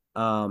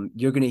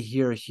 you're going to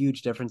hear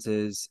huge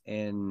differences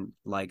in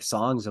like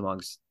songs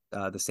amongst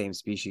the same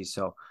species.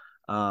 So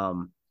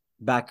um,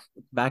 back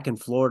in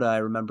Florida, I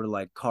remember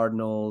like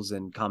cardinals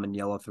and common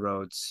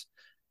yellowthroats,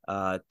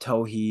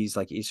 towhees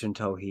like eastern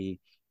towhee.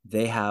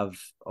 They have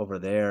over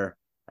there.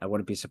 I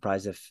wouldn't be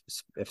surprised if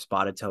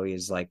spotted towhee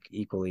is like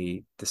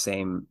equally the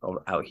same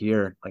out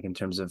here, like in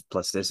terms of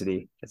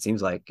plasticity. It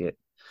seems like it.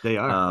 They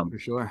are Um, for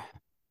sure.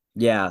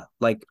 yeah.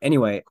 Like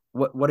anyway,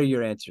 what are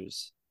your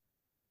answers?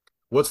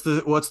 What's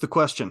the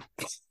question?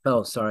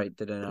 Oh, sorry,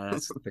 did I not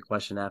ask the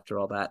question after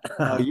all that?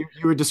 You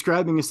were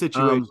describing a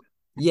situation.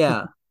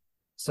 Yeah,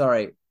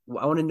 sorry.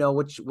 I want to know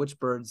which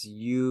birds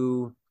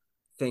you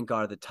think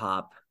are the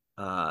top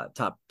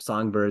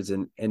songbirds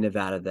in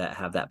Nevada that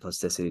have that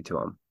plasticity to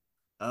them.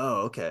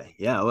 Oh, okay.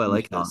 Yeah, oh, I In their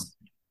like song. this.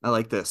 I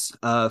like this.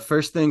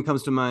 First thing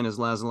comes to mind is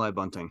lazuli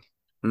bunting.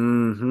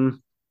 Mm-hmm.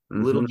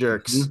 Little Mm-hmm.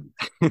 jerks.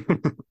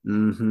 Mm-hmm.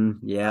 Mm-hmm.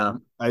 Yeah.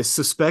 I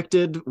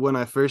suspected when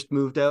I first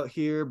moved out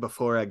here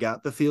before I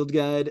got the field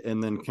guide,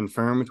 and then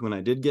confirmed when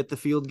I did get the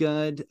field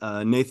guide.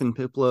 Nathan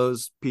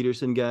Piplow's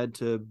Peterson Guide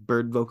to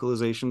Bird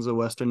Vocalizations of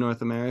Western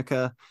North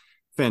America.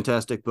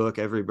 Fantastic book.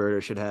 Every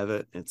birder should have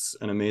it. It's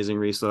an amazing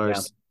Yeah.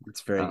 resource.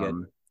 It's very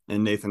good.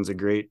 And Nathan's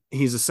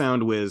he's a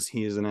sound whiz.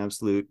 He is an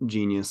absolute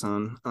genius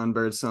on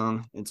bird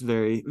song. It's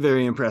very,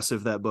 very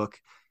impressive, that book.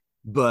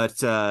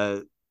 But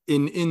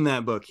in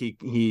that book,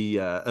 he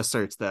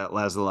asserts that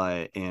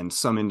lazuli and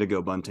some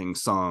indigo bunting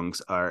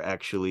songs are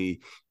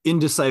actually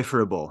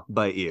indecipherable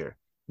by ear.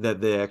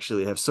 That they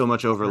actually have so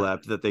much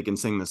overlap that they can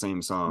sing the same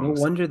No songs.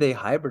 wonder they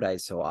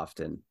hybridize so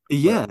often.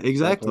 Yeah, Like where they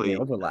exactly.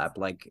 overlap.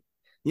 Like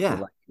they're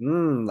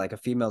Yeah, like a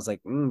female's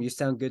like, you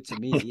sound good to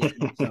me. Yeah.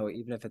 So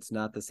even if it's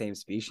not the same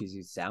species,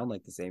 you sound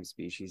like the same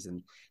species.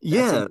 And that's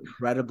yeah,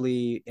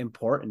 incredibly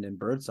important in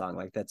birdsong.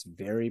 Like that's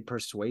very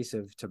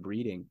persuasive to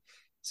breeding.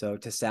 So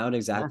to sound yeah,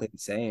 exactly the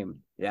same.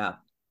 Yeah.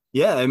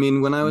 yeah. I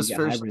mean, when I You was get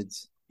first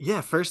hybrids.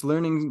 yeah, first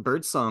learning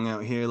birdsong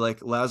out here,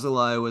 like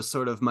lazuli was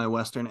sort of my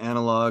Western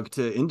analog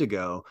to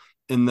indigo.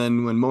 And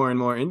then when more and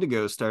more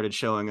indigos started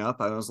showing up,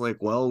 I was like,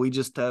 well, we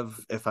just have,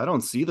 if I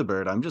don't see the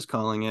bird, I'm just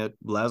calling it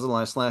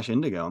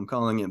lazuli/indigo. I'm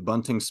calling it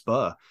bunting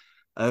spa.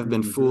 I've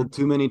been Mm-hmm. fooled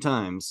too many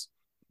times.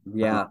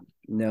 Yeah.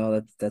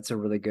 No, that's a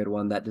really good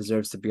one. That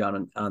deserves to be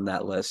on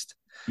that list.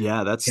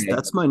 Yeah, that's Okay.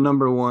 my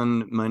number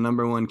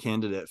one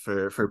candidate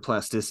for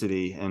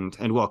plasticity and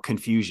well,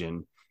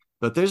 confusion.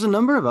 But there's a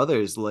number of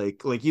others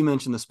like you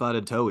mentioned the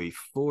spotted towhee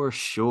for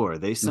sure.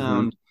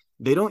 Mm-hmm.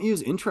 They don't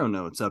use intro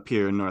notes up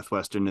here in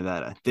northwestern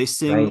Nevada. They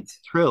sing Right.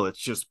 trill. It's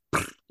just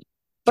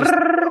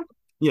yeah,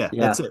 Yeah.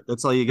 that's it.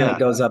 That's all you And it got.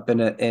 goes up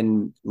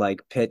in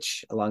like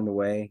pitch along the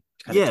way.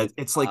 kind of Yeah, takes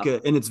it's like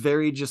off. and it's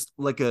very just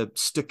like a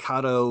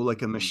staccato,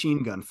 like a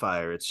machine gun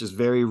fire. It's just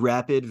very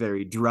rapid,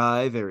 very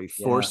dry, very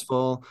Yeah.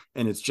 forceful,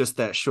 and it's just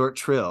that short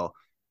trill.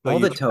 But All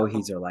you the travel.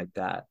 Towhees are like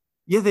that.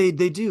 Yeah, they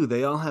do.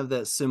 They all have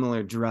that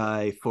similar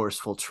dry,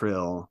 forceful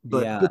trill.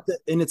 But Yeah.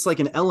 and it's like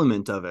an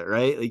element of it,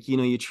 right? Like,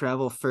 you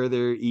travel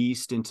further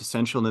east into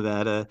central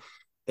Nevada,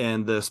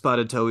 and the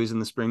spotted towhees in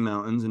the Spring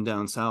Mountains and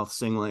down south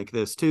sing like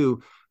this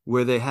too,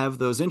 where they have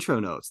those intro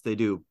notes. They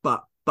do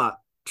bop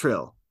bop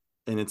trill,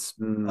 and it's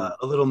Mm,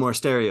 a little more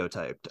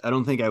stereotyped. I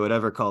don't think I would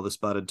ever call the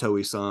spotted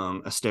towhee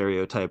song a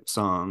stereotyped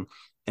song.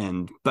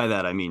 And by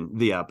that, I mean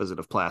the opposite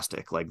of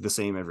plastic, like the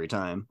same every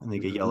time. I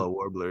think a mhm, yellow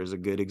warbler is a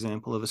good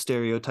example of a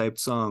stereotyped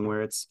song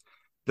where it's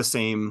the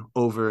same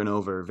over and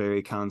over,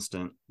 very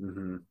constant.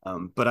 mhm.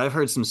 But I've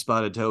heard some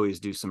spotted towhees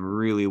do some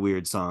really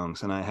weird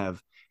songs, and I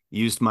have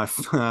used my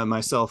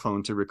my cell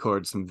phone to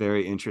record some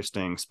very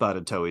interesting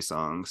spotted towhee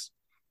songs.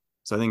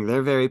 So I think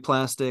they're very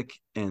plastic,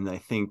 and I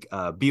think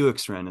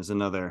Buick's Wren is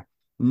another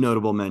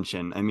notable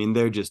mention. I mean,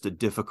 they're just a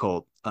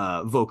difficult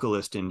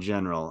vocalist in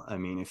general. I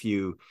mean, if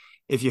you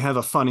have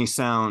a funny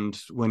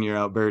sound when you're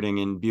out birding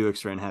in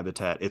Buick's Wren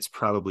habitat, it's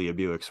probably a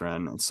Buick's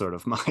Wren. It's sort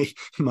of my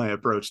my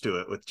approach to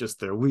it with just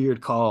their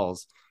weird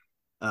calls.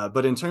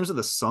 But in terms of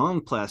the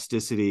song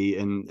plasticity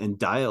and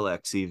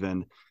dialects,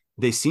 even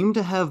they seem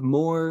to have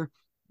more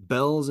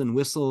bells and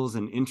whistles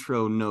and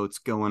intro notes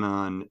going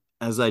on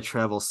as I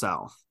travel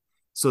south.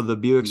 So the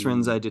Buick's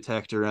Wrens I Mm,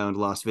 detect around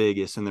Las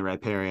Vegas and the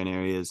riparian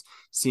areas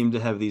seem to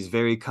have these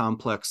very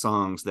complex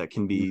songs that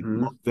can be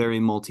mhm. very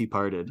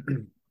multi-parted.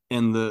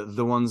 And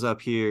the ones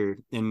up here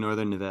in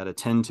northern Nevada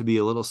tend to be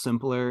a little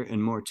simpler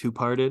and more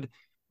two-parted,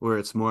 where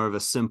it's more of a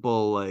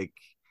simple, like,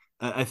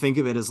 I think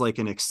of it as like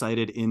an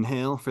excited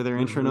inhale for their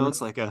intro Mhm, notes,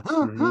 like a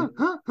mhm.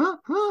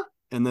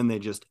 and then they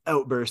just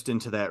outburst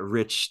into that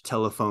rich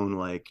telephone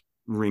like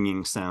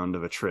ringing sound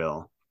of a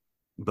trill.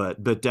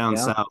 But down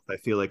Yeah. south, I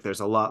feel like there's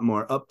a lot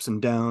more ups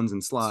and downs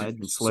and So, slides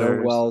and so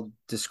slurs. well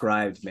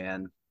described,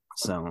 man.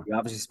 So You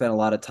obviously spent a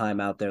lot of time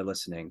out there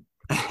listening.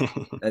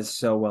 That's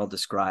so well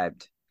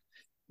described.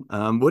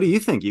 what do you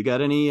think? You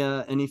got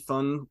any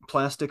fun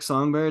plastic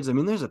songbirds? I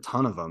mean, there's a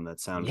ton of them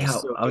that sound Yeah,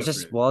 just so I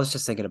different. was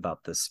just thinking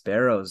about the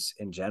sparrows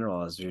in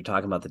general as we were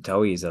talking about the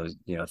towhees. I was,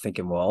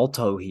 thinking, well, all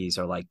towhees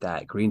are like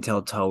that.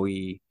 Green-tailed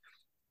towhee,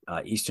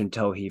 eastern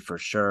towhee for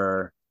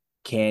sure.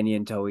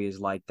 Canyon towhee is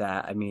like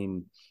that. I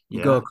mean, you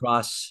go Yeah.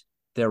 across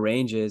their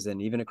ranges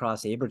and even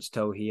across Aberd's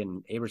towhee,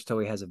 and Aberd's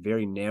towhee has a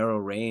very narrow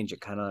range.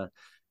 It kind of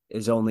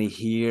is only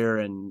here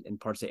and in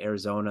parts of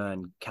Arizona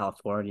and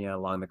California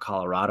along the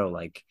Colorado.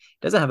 Like,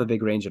 it doesn't have a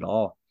big range at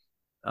all.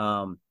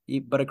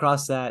 But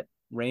across that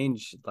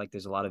range, like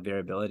there's a lot of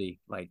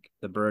variability. Like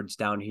the birds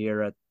down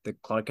here at the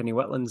Clarkany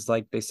wetlands,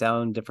 like they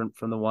sound different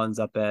from the ones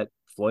up at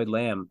Floyd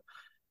Lamb.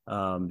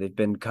 They've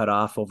been cut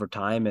off over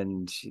time,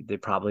 and they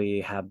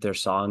probably have their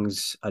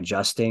songs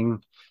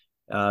adjusting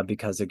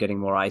because they're getting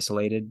more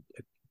isolated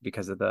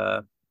because of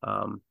the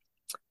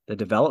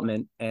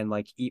development. And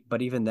like,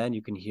 but even then,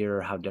 you can hear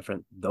how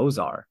different those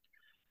are.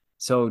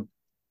 So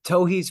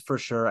towhees for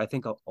sure. I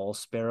think all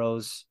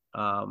sparrows,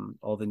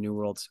 all the New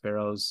World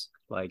sparrows,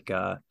 like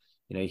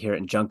you hear it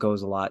in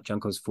juncos a lot.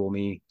 Juncos fool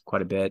me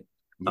quite a bit.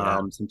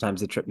 Yeah,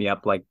 Sometimes they trip me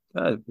up. Like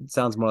it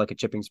sounds more like a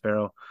chipping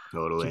sparrow.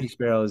 totally. Chipping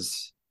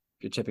sparrows,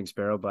 a chipping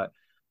sparrow, but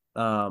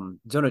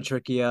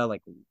Zonotrichia,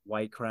 like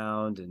white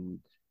crowned and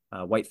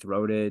white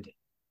throated,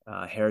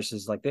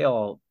 Harris's, like they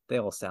all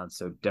sound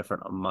so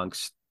different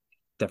amongst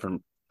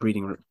different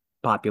breeding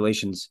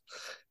populations.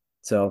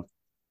 So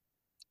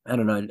I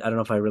don't know. I don't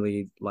know if I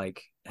really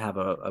like have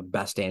a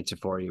best answer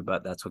for you,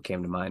 but that's what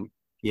came to mind.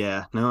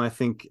 Yeah, no, I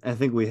think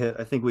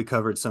we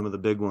covered some of the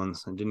big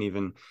ones. I didn't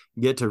even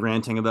get to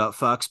ranting about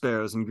fox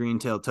sparrows and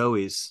green-tailed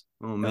towhees.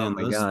 Oh Oh man,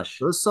 my those gosh.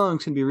 those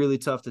songs can be really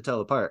tough to tell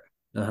apart.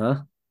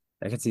 Uh-huh.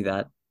 I can see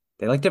that.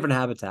 They like different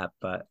habitat,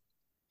 but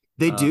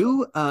They uh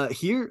do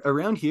here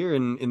around here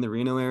in the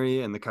Reno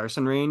area and the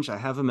Carson Range. I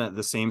have them at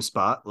the same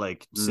spot,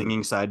 like mm,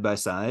 singing side by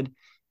side.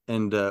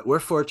 And we're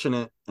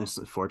fortunate,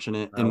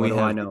 and what do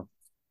I know?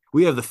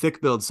 we have the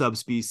thick-billed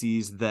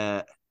subspecies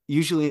that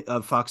usually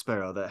of fox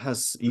sparrow that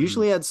has Mm,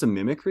 usually had some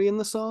mimicry in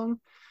the song,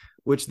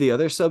 which the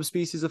other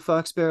subspecies of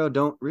fox sparrow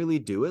don't really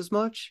do as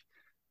much.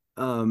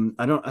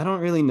 I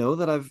don't really know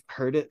that I've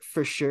heard it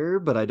for sure,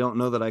 but I don't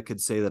know that I could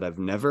say that I've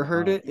never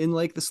heard wow. it in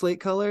like the slate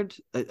colored.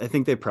 I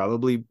think they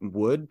probably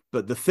would,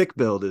 but the thick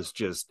build is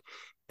just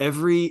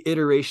every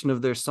iteration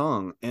of their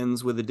song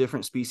ends with a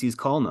different species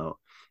call note.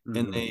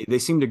 And Hmm. they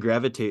seem to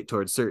gravitate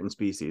towards certain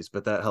species,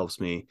 but that helps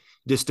me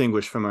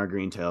distinguish from our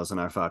greentails and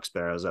our fox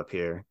sparrows up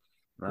here,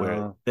 where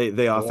Oh,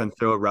 they often cool.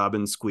 throw a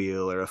robin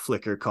squeal or a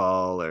flicker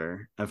call,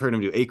 or I've heard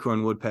them do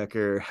acorn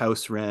woodpecker,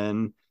 house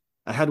wren.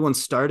 I had one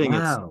starting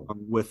its Wow.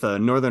 with a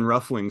northern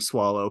roughwing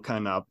swallow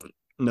kind of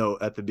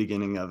note at the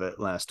beginning of it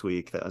last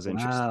week. That was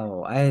interesting.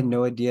 Wow. I had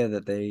no idea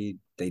that they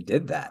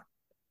did that.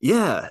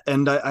 Yeah,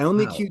 and I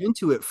only Wow. cued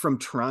into it from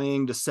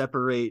trying to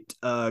separate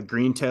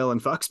Greentail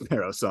and Fox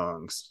Sparrow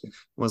songs.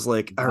 Was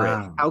like, all right,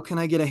 Wow. how can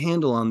I get a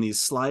handle on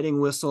these sliding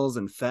whistles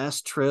and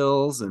fast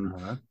trills and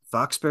Uh-huh.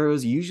 fox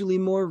sparrows usually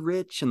more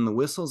rich and the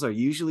whistles are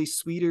usually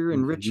sweeter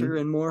and richer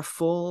and more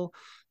full.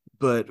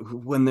 But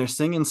when they're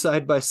singing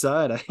side by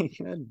side,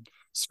 I'm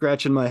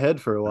scratching my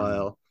head for a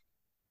while.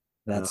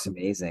 That's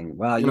amazing.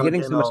 Wow, You you're know,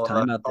 getting again, so much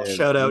time out I'll there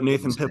shout out listening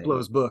Nathan to things.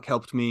 Piplow's book.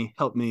 Helped me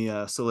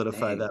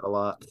solidify Dang, that a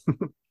lot.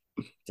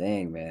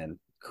 dang, man.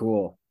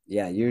 Cool.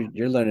 Yeah,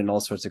 you're learning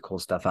all sorts of cool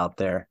stuff out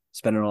there,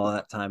 spending all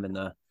that time in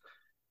the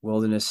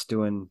wilderness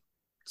doing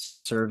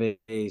surveys.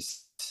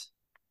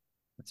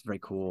 That's very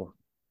cool.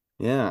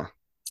 Yeah.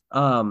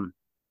 Um,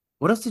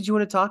 what else did you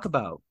want to talk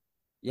about?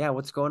 Yeah,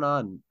 what's going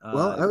on?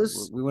 Well,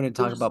 We want to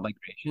talk about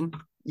migration.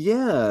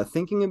 yeah,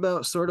 thinking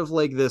about sort of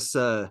like this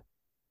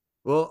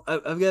well,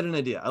 I've got an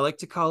idea. I like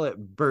to call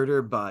it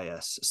birder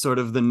bias, sort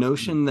of the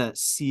notion that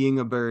seeing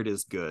a bird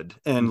is good.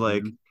 And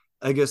like, Mm-hmm.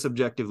 I guess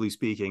objectively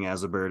speaking,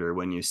 as a birder,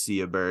 when you see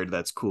a bird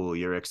that's cool,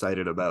 you're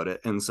excited about it.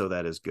 And so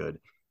that is good.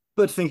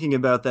 But thinking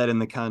about that in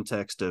the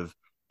context of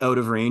out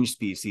of range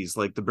species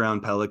like the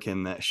brown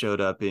pelican that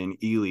showed up in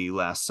Ely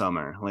last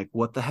summer, like,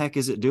 what the heck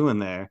is it doing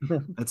there?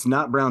 That's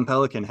not brown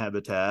pelican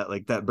habitat.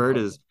 Like, that bird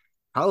No, is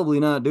probably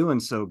not doing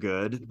so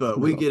good,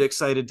 but we no, get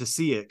excited to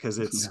see it because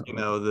it's,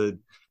 no. the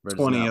Bird's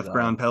not 20th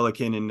brown well.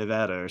 pelican in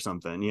Nevada or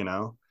something.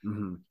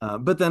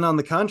 Mm-hmm. But then on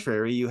the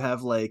contrary, you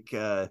have like,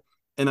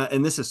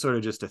 and this is sort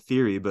of just a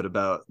theory, but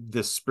about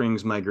this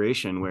spring's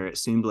migration, where it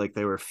seemed like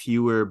there were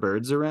fewer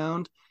birds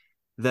around,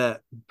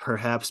 that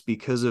perhaps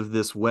because of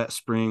this wet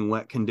spring,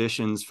 wet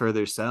conditions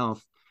further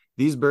south,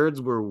 these birds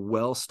were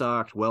well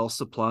stocked, well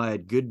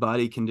supplied, good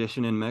body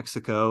condition in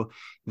Mexico.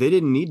 They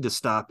didn't need to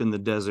stop in the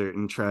desert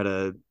and try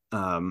to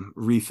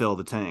refill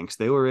the tanks.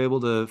 They were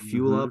able to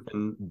fuel Mm-hmm. up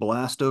and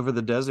blast over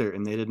the desert,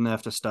 and they didn't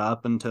have to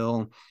stop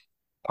until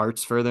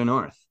parts further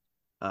north.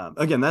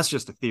 Again, that's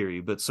just a theory,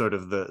 but sort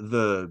of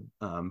the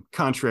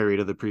contrary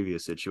to the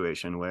previous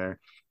situation, where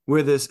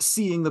this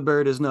seeing the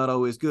bird is not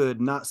always good,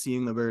 not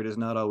seeing the bird is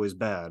not always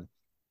bad.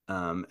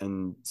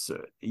 And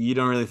so you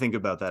don't really think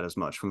about that as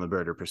much from the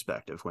birder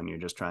perspective when you're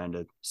just trying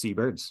to see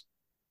birds.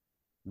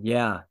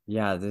 Yeah,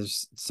 yeah.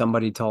 There's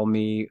somebody told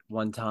me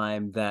one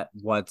time that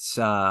what's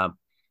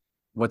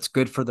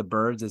good for the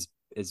birds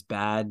is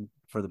bad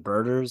for the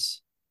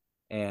birders,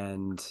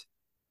 and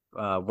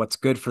what's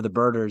good for the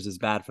birders is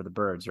bad for the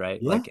birds, right?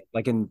 Yeah,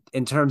 Like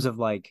in terms of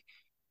like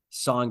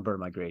songbird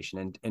migration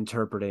and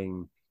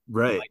interpreting the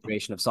right.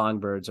 migration of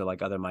songbirds or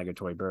like other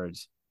migratory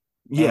birds.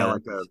 Yeah, And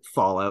like a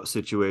fallout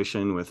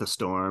situation with a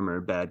storm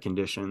or bad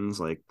conditions.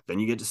 Like, then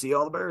you get to see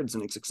all the birds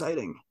and it's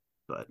exciting,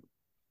 but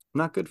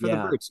not good for the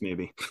yeah, birds,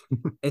 maybe.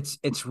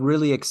 it's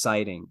really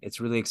exciting. It's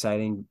really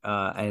exciting.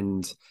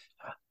 And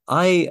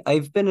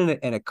I've been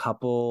in a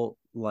couple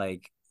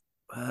like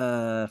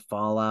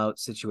fallout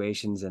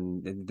situations,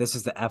 and this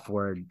is the F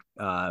word,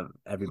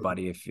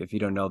 everybody, if you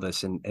don't know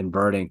this in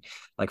birding,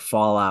 like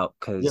fallout,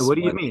 Yeah, because what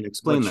do you mean? what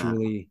Explain that.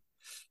 truly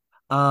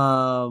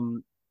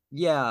um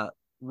yeah,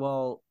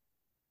 well,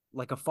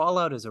 like a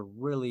fallout is a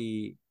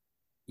really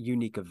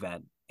unique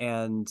event,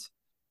 and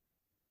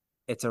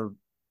it's a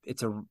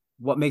it's a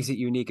what makes it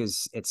unique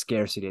is its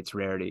scarcity, its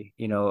rarity.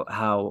 You know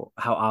how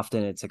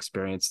often it's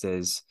experienced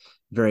is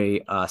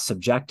very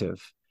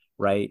subjective,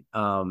 right?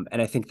 And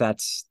I think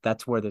that's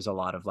where there's a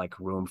lot of like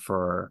room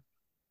for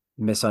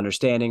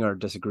misunderstanding or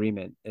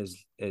disagreement,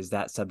 is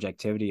that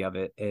subjectivity of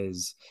it.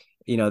 Is,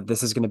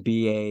 this is going to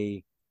be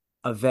a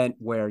event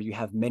where you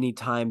have many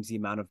times the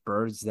amount of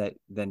birds that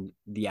than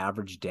the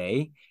average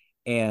day,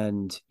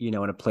 and in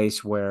a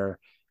place where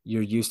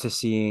you're used to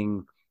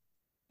seeing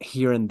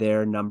here and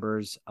there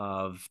numbers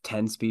of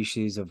 10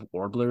 species of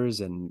warblers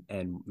and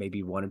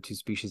maybe one or two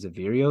species of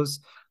vireos.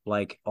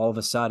 Like, all of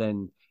a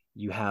sudden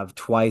you have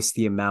twice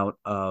the amount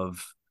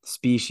of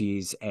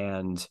species,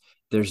 and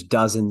there's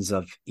dozens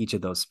of each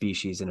of those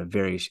species in a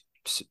very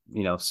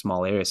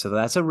small area. So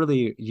that's a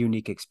really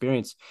unique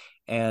experience.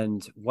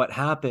 And what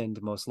happened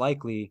most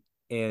likely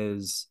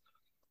is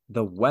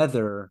the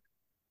weather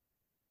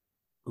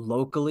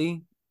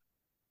locally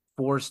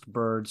forced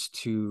birds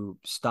to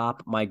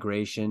stop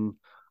migration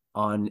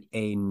on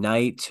a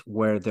night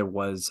where there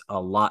was a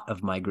lot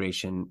of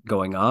migration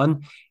going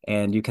on.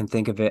 And you can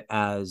think of it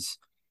as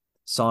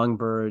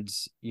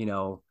songbirds,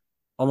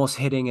 almost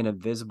hitting an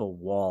invisible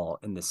wall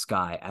in the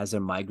sky as they're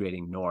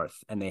migrating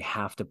north, and they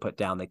have to put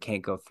down, they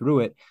can't go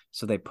through it.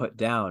 So they put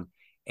down.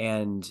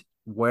 And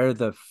where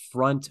the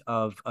front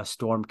of a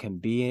storm can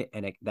be,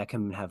 and that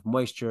can have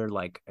moisture,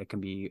 like it can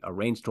be a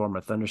rainstorm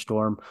or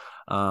thunderstorm,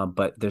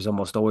 but there's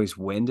almost always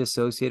wind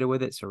associated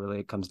with it. So really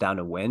it comes down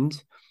to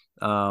wind.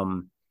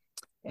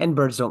 And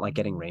birds don't like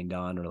getting rained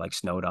on or like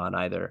snowed on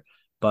either.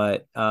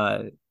 But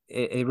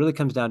it really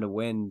comes down to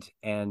wind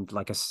and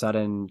like a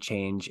sudden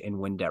change in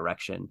wind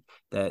direction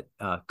that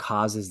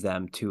causes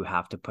them to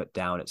have to put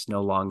down. It's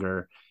no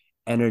longer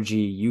energy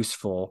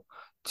useful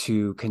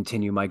to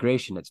continue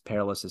migration. It's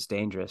perilous, it's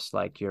dangerous.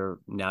 Like, you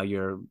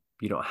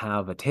don't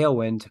have a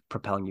tailwind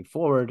propelling you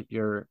forward.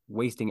 You're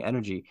wasting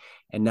energy,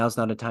 and now's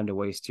not a time to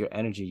waste your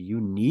energy.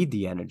 You need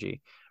the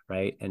energy,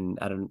 right? And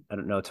I don't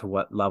know to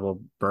what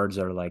level birds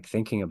are like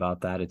thinking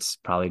about that. It's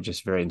probably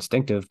just very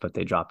instinctive, but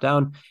they drop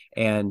down.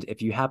 And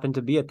if you happen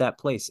to be at that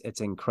place,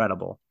 it's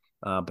incredible.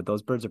 But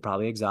those birds are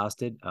probably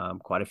exhausted.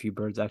 Quite a few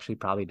birds actually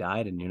probably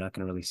died, and you're not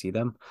going to really see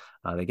them.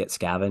 They get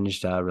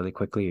scavenged really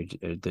quickly.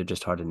 They're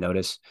just hard to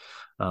notice.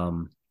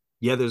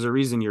 Yeah, there's a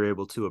reason you're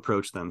able to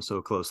approach them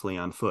so closely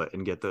on foot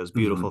and get those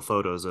beautiful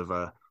photos of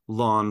a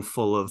lawn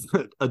full of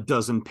a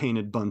dozen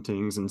painted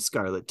buntings and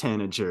scarlet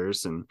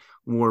tanagers and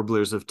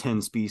warblers of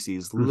 10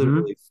 species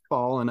literally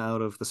falling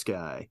out of the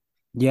sky.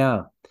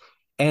 Yeah.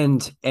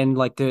 And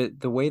like the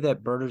way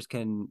that birders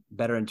can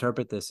better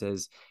interpret this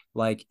is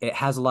like it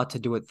has a lot to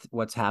do with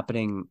what's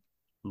happening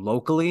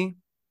locally,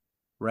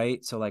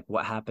 right? So like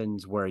what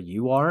happens where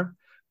you are,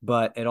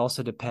 but it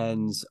also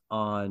depends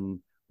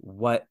on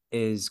what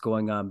is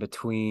going on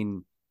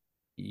between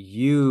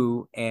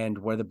you and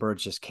where the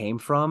birds just came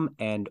from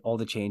and all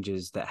the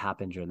changes that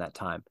happened during that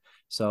time.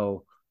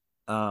 So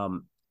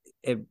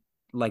it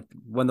like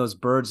when those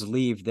birds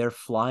leave, they're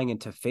flying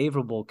into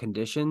favorable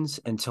conditions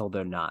until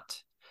they're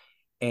not.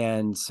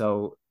 And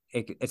so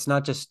it's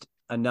not just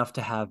enough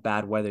to have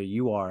bad weather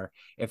you are.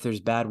 If there's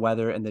bad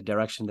weather in the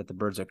direction that the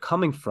birds are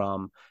coming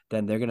from,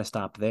 then they're going to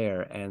stop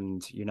there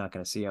and you're not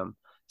going to see them.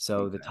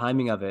 So the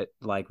timing of it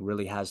like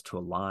really has to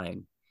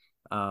align.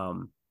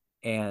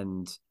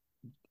 And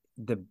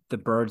the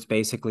birds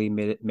basically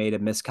made a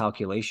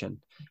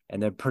miscalculation,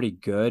 and they're pretty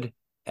good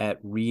at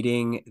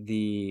reading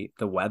the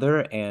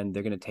weather, and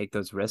they're going to take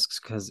those risks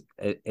because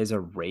it is a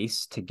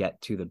race to get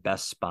to the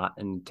best spot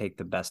and take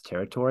the best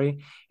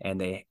territory,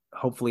 and they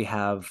hopefully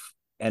have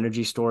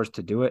energy stores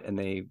to do it, and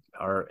they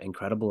are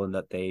incredible in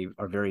that they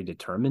are very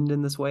determined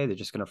in this way. They're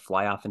just going to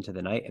fly off into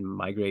the night and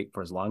migrate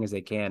for as long as they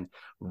can,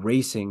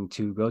 racing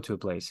to go to a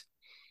place.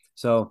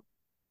 So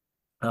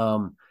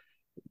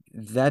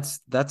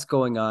that's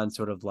going on,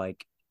 sort of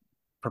like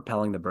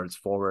propelling the birds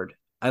forward.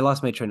 I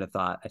lost my train of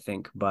thought, I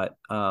think, but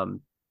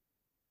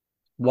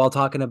while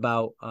talking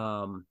about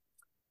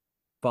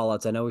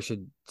fallouts, I know we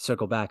should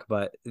circle back,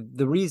 but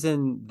the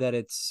reason that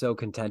it's so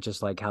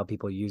contentious, like how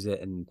people use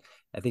it, and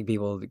I think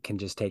people can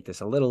just take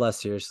this a little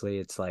less seriously.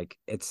 It's like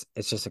it's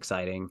just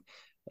exciting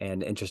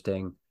and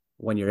interesting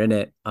when you're in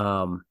it.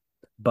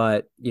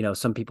 But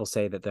some people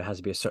say that there has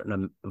to be a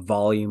certain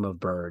volume of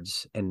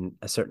birds in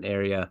a certain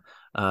area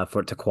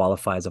for it to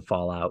qualify as a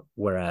fallout.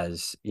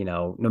 Whereas,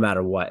 no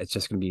matter what, it's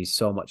just going to be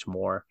so much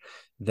more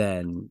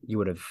than you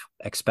would have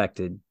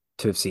expected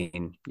to have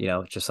seen,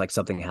 just like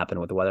something happened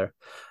with the weather.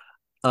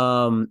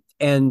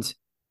 And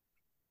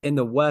in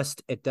the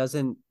West, it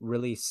doesn't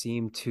really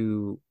seem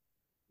to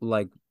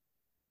like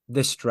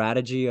this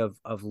strategy of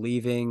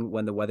leaving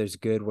when the weather's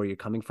good where you're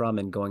coming from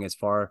and going as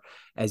far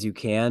as you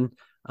can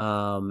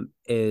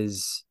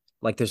is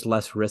like there's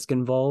less risk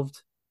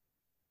involved.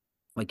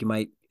 Like you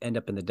might end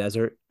up in the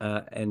desert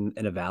and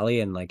in a valley,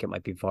 and like it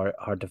might be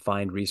hard to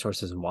find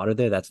resources and water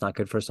there. That's not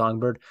good for a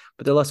songbird,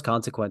 but there are less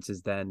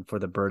consequences than for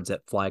the birds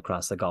that fly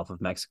across the Gulf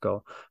of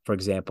Mexico, for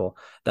example.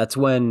 That's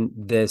when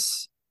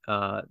this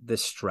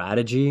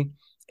strategy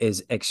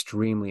is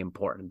extremely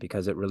important,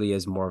 because it really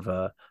is more of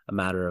a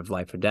matter of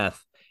life or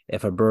death.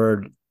 If a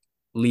bird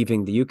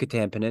leaving the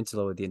Yucatan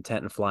Peninsula with the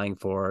intent of flying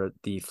for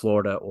the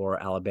Florida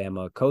or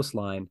Alabama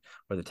coastline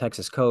or the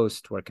Texas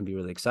coast, where it can be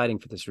really exciting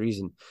for this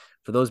reason,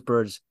 for those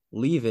birds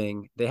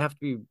leaving, they have to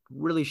be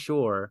really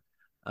sure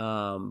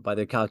by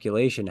their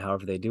calculation,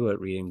 however they do it,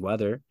 reading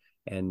weather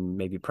and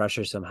maybe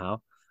pressure somehow.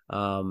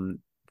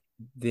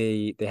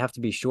 They have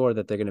to be sure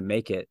that they're going to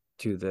make it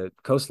to the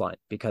coastline,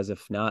 because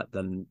if not,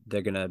 then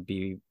they're going to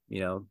be,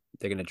 they're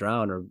going to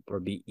drown or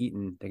be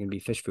eaten. They're going to be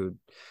fish food.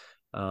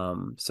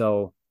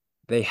 So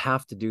they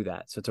have to do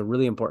that. So it's a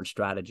really important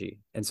strategy.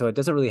 And so it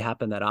doesn't really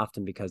happen that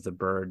often because the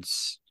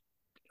birds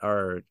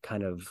are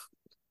kind of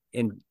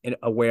in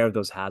aware of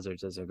those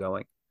hazards as they're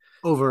going.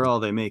 Overall,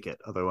 they make it.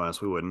 Otherwise,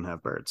 we wouldn't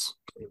have birds.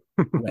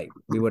 Right.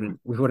 We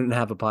wouldn't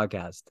have a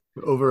podcast.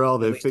 Overall,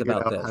 they've figured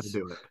out how to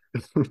do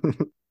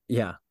it.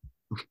 Yeah.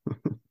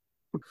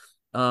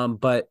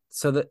 But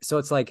so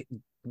it's like,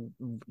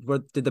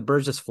 did the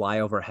birds just fly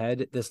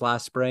overhead this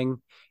last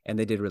spring and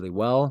they did really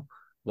well?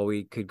 Well,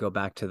 we could go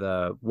back to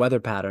the weather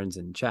patterns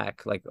and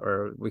check,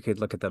 or we could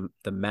look at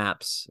the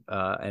maps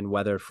and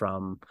weather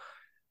from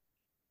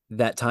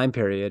that time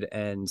period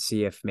and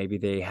see if maybe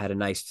they had a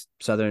nice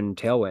southern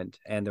tailwind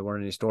and there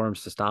weren't any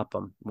storms to stop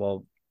them.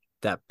 Well,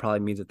 that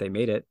probably means that they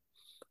made it.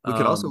 We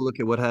could also look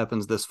at what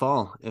happens this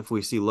fall. If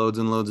we see loads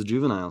and loads of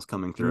juveniles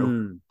coming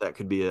through, that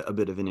could be a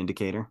bit of an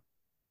indicator.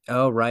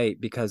 Oh, right.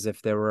 Because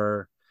if there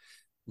were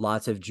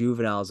lots of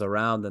juveniles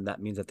around, then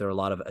that means that there are a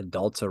lot of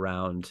adults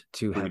around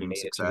to have made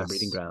it to the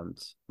breeding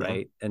grounds,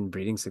 right? Yeah. And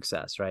breeding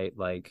success, right?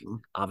 Like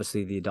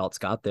obviously the adults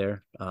got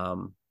there.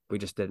 We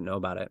just didn't know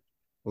about it.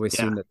 We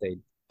assumed that they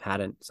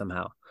hadn't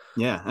somehow.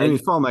 Yeah. I mean,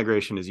 fall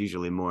migration is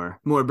usually more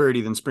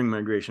birdie than spring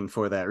migration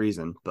for that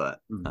reason. But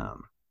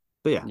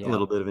yeah, a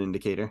little bit of an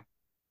indicator.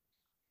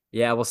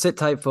 Yeah, well, sit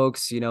tight,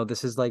 folks.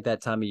 This is like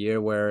that time of year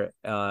where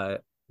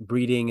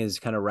breeding is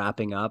kind of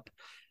wrapping up.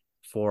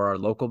 for our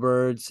local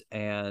birds,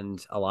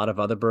 and a lot of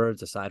other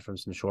birds, aside from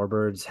some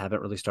shorebirds,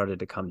 haven't really started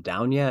to come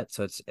down yet.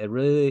 So it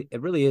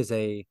really is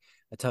a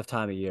tough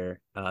time of year,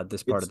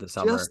 this part It's of the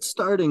summer. just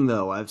starting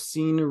though. I've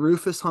seen a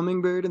rufous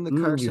hummingbird in the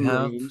You Carson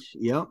have? Range.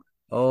 Yep.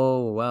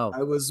 Oh, wow.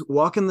 I was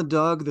walking the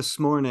dog this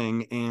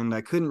morning and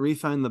I couldn't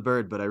re-find the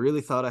bird, but I really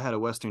thought I had a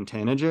Western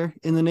tanager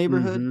in the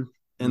neighborhood. Mm-hmm.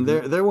 And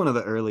they're one of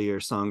the earlier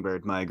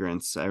songbird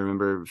migrants. I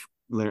remember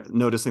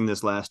noticing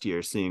this last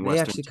year, seeing They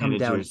Western actually come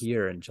down tanagers.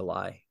 here in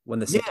July when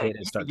the Yeah,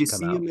 cicadas start you to come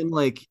see out. them in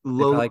like They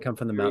low probably come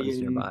from the mountains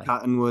riparian nearby.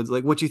 cottonwoods,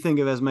 like what you think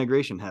of as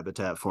migration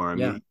habitat for them.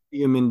 Yeah. You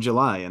see them in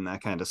July and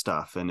that kind of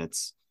stuff. And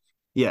it's,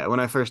 yeah, when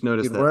I first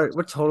noticed Dude, that,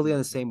 we're totally on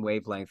the same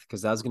wavelength,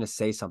 because I was gonna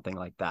say something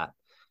like that.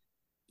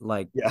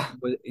 Like, yeah,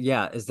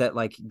 yeah, is that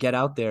like get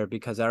out there,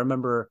 because I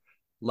remember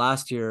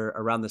last year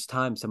around this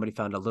time somebody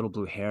found a little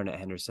blue heron at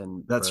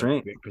Henderson that's Bird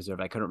right. Preserve.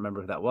 I couldn't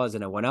remember who that was,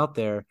 and I went out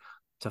there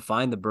to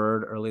find the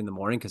bird early in the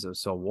morning because it was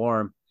so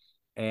warm,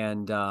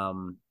 and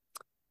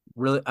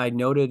really I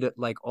noted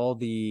like all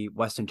the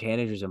Western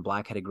tanagers and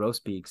black-headed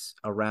grosbeaks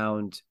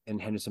around in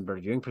Henderson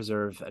Bird Viewing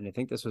Preserve, and I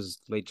think this was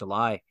late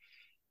July,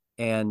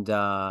 and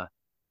I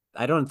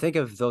don't think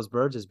of those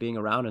birds as being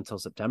around until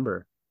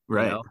September,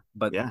 Right.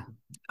 but Yeah.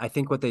 I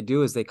think what they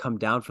do is they come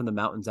down from the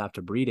mountains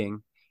after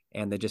breeding,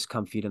 and they just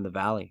come feed in the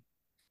valley.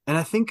 And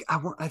I think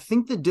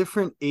the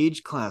different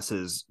age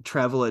classes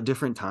travel at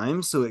different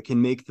times, so it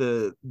can make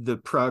the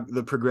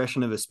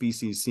progression of a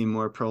species seem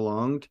more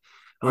prolonged.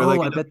 Where Oh,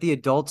 like I bet the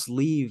adults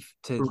leave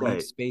to leave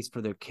right, space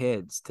for their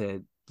kids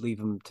to leave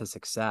them to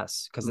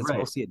success, because it's right,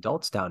 mostly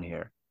adults down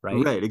here,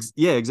 right? right,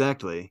 yeah,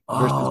 exactly.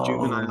 Versus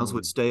juveniles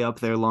would Oh, stay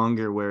up there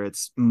longer, where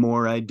it's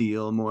more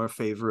ideal, more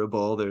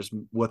favorable. There's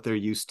what they're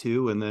used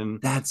to, and then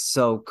that's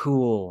so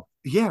cool.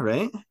 yeah,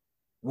 right,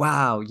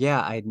 Wow.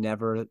 Yeah, I'd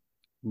never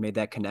made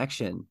that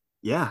connection.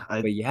 yeah,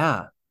 I But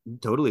yeah.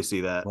 totally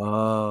see that.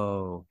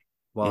 Whoa.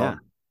 Yeah, Well,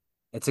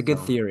 it's a good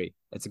so theory.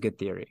 It's a good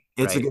theory,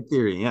 it's a right? good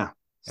theory. Yeah,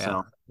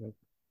 Yeah. so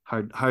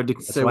hard to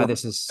That's say why one.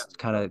 this is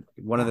kind of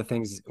one of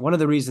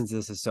the reasons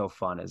this is so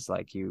fun is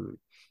like you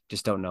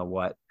just don't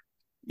know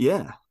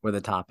Yeah. where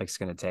the topic's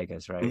going to take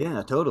us, right?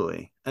 Yeah,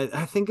 totally.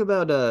 I think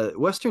about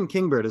Western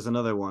Kingbird is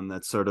another one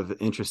that's sort of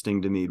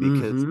interesting to me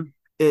because Mm-hmm.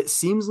 it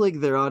seems like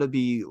there ought to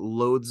be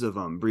loads of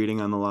them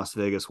breeding on the Las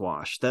Vegas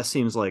wash. That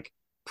seems like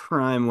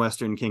prime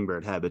Western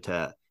Kingbird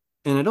habitat.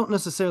 And I don't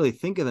necessarily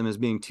think of them as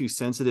being too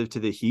sensitive to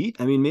the heat.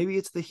 I mean, maybe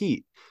it's the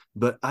heat,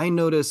 but I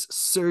notice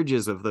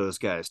surges of those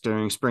guys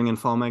during spring and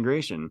fall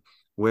migration,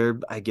 where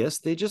I guess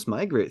they just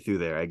migrate through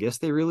there. I guess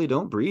they really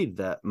don't breed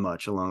that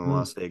much along the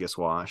Las Vegas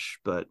wash,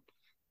 but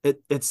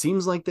it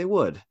seems like they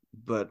would,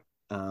 but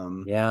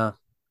Yeah.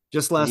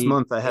 just last They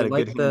month I they had a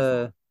good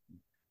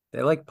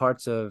like handful.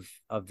 parts of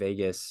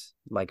Vegas,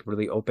 like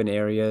really open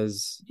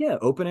areas. Yeah,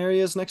 open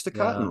areas next to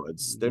Yeah.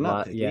 cottonwoods. They're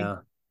not picky. Yeah.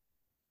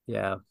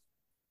 Yeah.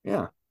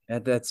 Yeah,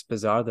 And that's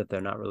bizarre that they're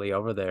not really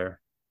over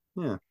there.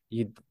 yeah,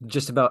 You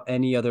just about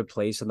any other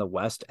place in the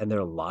West, and there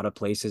are a lot of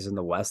places in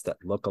the West that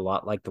look a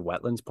lot like the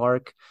Wetlands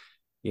Park,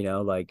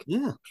 like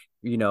yeah,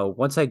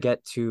 once I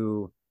get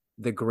to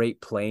the Great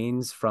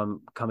Plains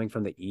from coming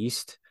from the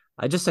east,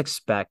 I just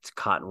expect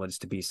cottonwoods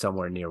to be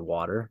somewhere near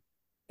water.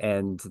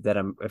 And that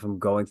if I'm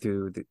going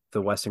through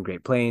the Western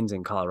Great Plains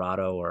in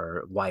Colorado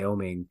or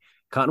Wyoming,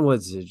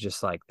 cottonwoods are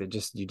just like you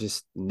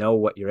just know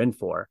what you're in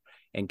for.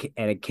 And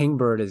a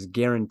kingbird is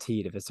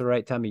guaranteed, if it's the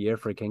right time of year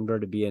for a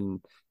kingbird to be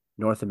in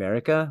North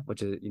America,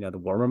 which is the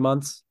warmer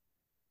months,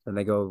 then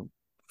they go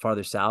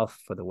farther south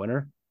for the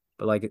winter.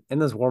 But like in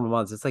those warmer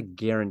months, it's like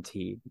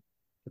guaranteed.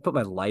 I put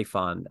my life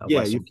on a yeah.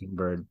 You, Western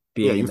kingbird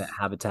yeah, being in that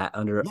habitat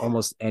under yeah,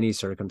 almost any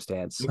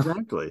circumstance.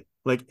 exactly.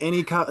 Like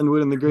any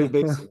cottonwood in the Great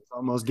Basin, it's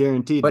almost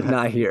guaranteed to But have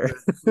not here.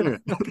 near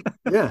it.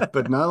 Yeah,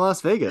 but not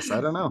Las Vegas.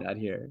 I don't know. Not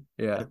here.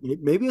 Yeah.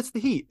 Maybe it's the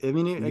heat. I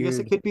mean, I guess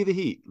it Weird. could be the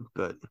heat,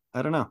 but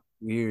I don't know.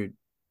 Weird.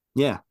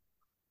 Yeah,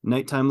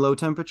 nighttime low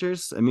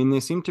temperatures. I mean, they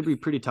seem to be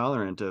pretty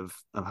tolerant of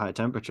high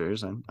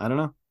temperatures. And I don't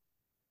know.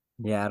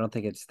 Yeah, I don't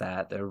think it's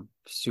that. They're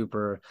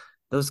super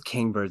those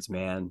kingbirds,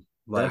 man.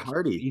 They're Like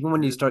hardy. even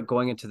when you start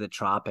going into the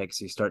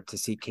tropics, you start to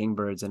see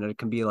kingbirds, and it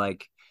can be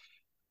like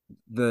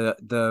the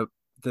the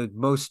the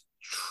most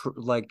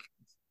like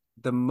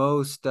the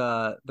most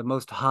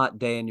hot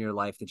day in your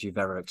life that you've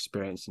ever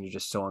experienced, and you're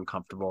just so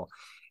uncomfortable,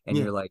 and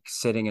Yeah, you're like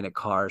sitting in a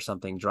car or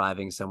something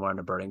driving somewhere on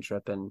a birding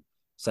trip in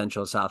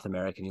Central South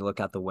America, and you look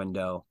out the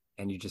window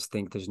and you just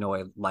think there's no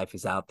way life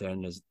is out there,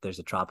 and there's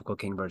a tropical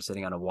kingbird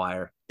sitting on a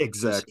wire,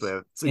 exactly.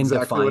 just That's in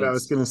exactly what I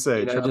was defiance, gonna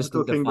say. just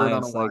Tropical in kingbird on a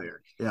defiance, like,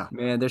 wire. Yeah.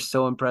 man, they're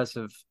so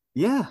impressive.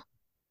 Yeah.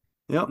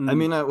 Yep. I Mm.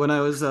 mean, when I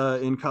was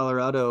in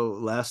Colorado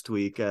last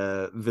week,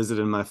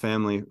 visiting my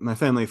family. My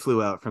family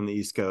flew out from the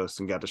East Coast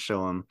and got to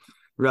show them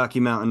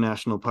Rocky Mountain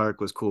National Park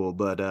was cool.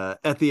 But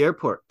at the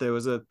airport, there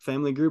was a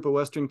family group of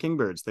Western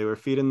kingbirds. They were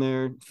feeding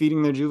their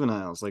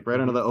juveniles, like right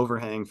under the Mhm.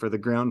 overhang for the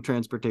ground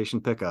transportation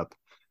pickup.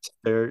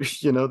 They're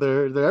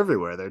they're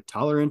everywhere. They're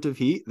tolerant of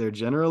heat. They're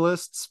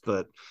generalists,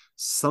 but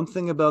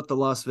something about the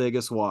Las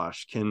Vegas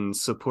wash can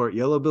support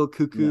yellow-billed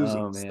cuckoos,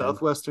 No, man.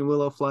 southwestern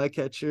willow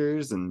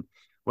flycatchers, and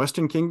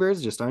Western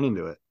Kingbirds just aren't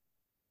into it.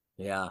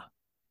 Yeah.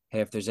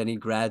 Hey, if there's any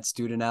grad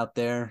student out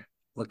there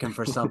looking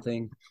for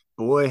something,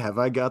 Boy, have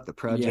I got the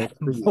yeah, project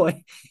for you.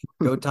 boy,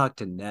 go talk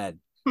to Ned.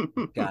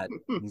 He's got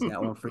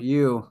one for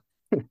you.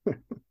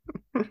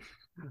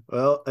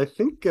 Well, I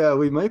think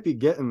we might be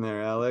getting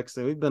there, Alex.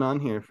 We've been on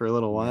here for a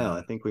little while. Yeah.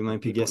 I think we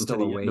might be People getting to still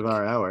the end of awake.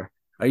 our hour.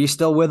 Are you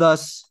still with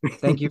us?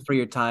 Thank you for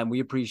your time. We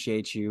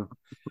appreciate you.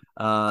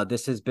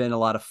 This has been a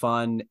lot of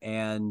fun,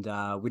 and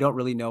we don't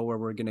really know where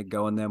we're gonna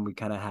go in them. We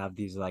kind of have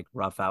these like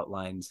rough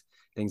outlines,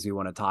 things we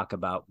want to talk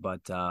about.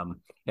 But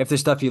if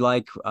there's stuff you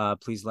like,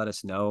 please let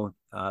us know.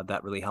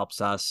 That really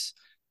helps us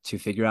to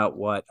figure out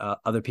what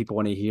other people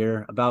want to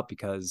hear about,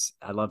 because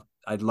I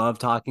love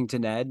talking to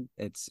Ned.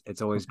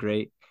 It's always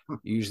great.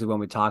 Usually when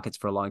we talk, it's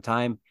for a long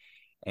time,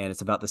 and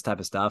it's about this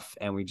type of stuff.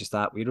 And we just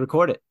thought we'd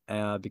record it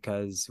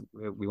because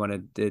we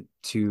wanted it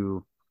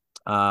to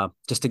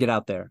just to get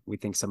out there. We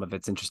think some of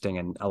it's interesting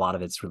and a lot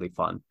of it's really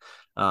fun.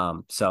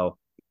 So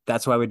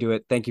that's why we do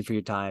it. Thank you for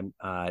your time.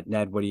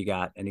 Ned, what do you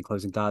got? Any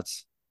closing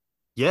thoughts?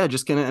 Yeah,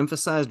 just gonna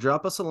emphasize,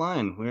 drop us a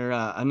line.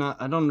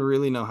 I don't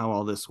really know how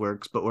all this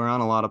works, but we're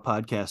on a lot of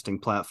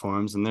podcasting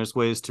platforms and there's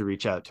ways to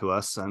reach out to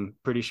us. I'm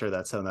pretty sure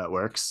that's how that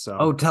works. So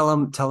Oh, tell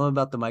them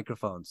about the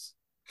microphones.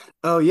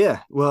 oh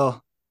yeah.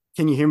 Well,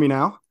 can you hear me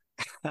now?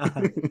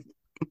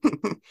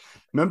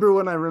 Remember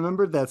when I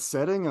remembered that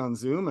setting on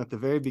Zoom at the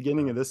very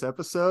beginning of this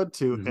episode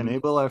to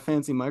enable our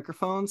fancy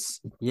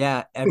microphones?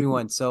 Yeah,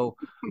 everyone. So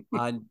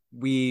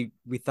we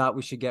thought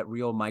we should get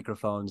real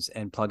microphones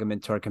and plug them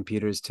into our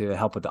computers to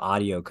help with the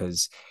audio,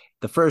 because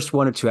the first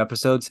one or two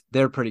episodes,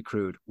 they're pretty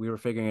crude. We were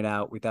figuring it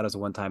out. We thought it was a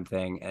one-time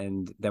thing,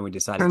 and then we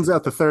decided Turns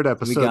out the third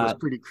episode was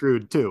pretty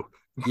crude too.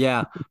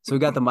 Yeah. So we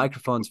got the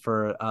microphones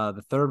for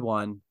the third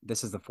one.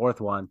 This is the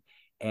fourth one.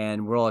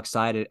 And we're all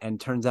excited. And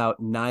turns out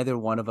neither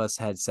one of us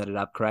had set it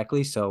up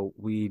correctly. So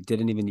we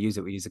didn't even use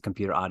it. We used a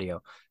computer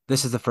audio.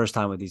 This is the first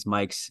time with these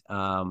mics.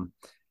 But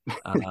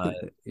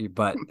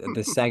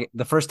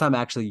the first time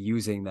actually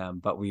using them,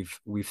 but we've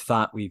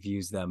thought we've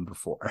used them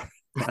before.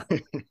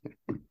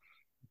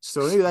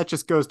 So maybe that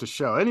just goes to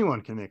show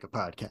anyone can make a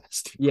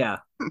podcast. Yeah.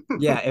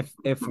 Yeah.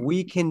 If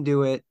we can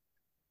do it,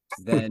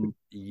 then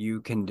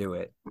you can do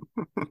it.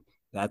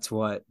 That's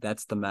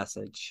the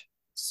message.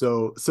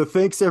 So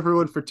thanks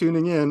everyone for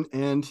tuning in,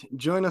 and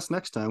join us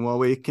next time while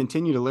we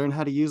continue to learn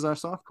how to use our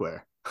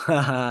software.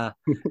 All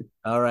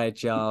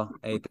right, y'all.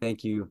 Hey,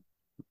 thank you.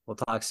 We'll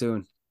talk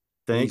soon.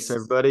 Thanks, Peace.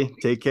 everybody.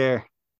 Take care.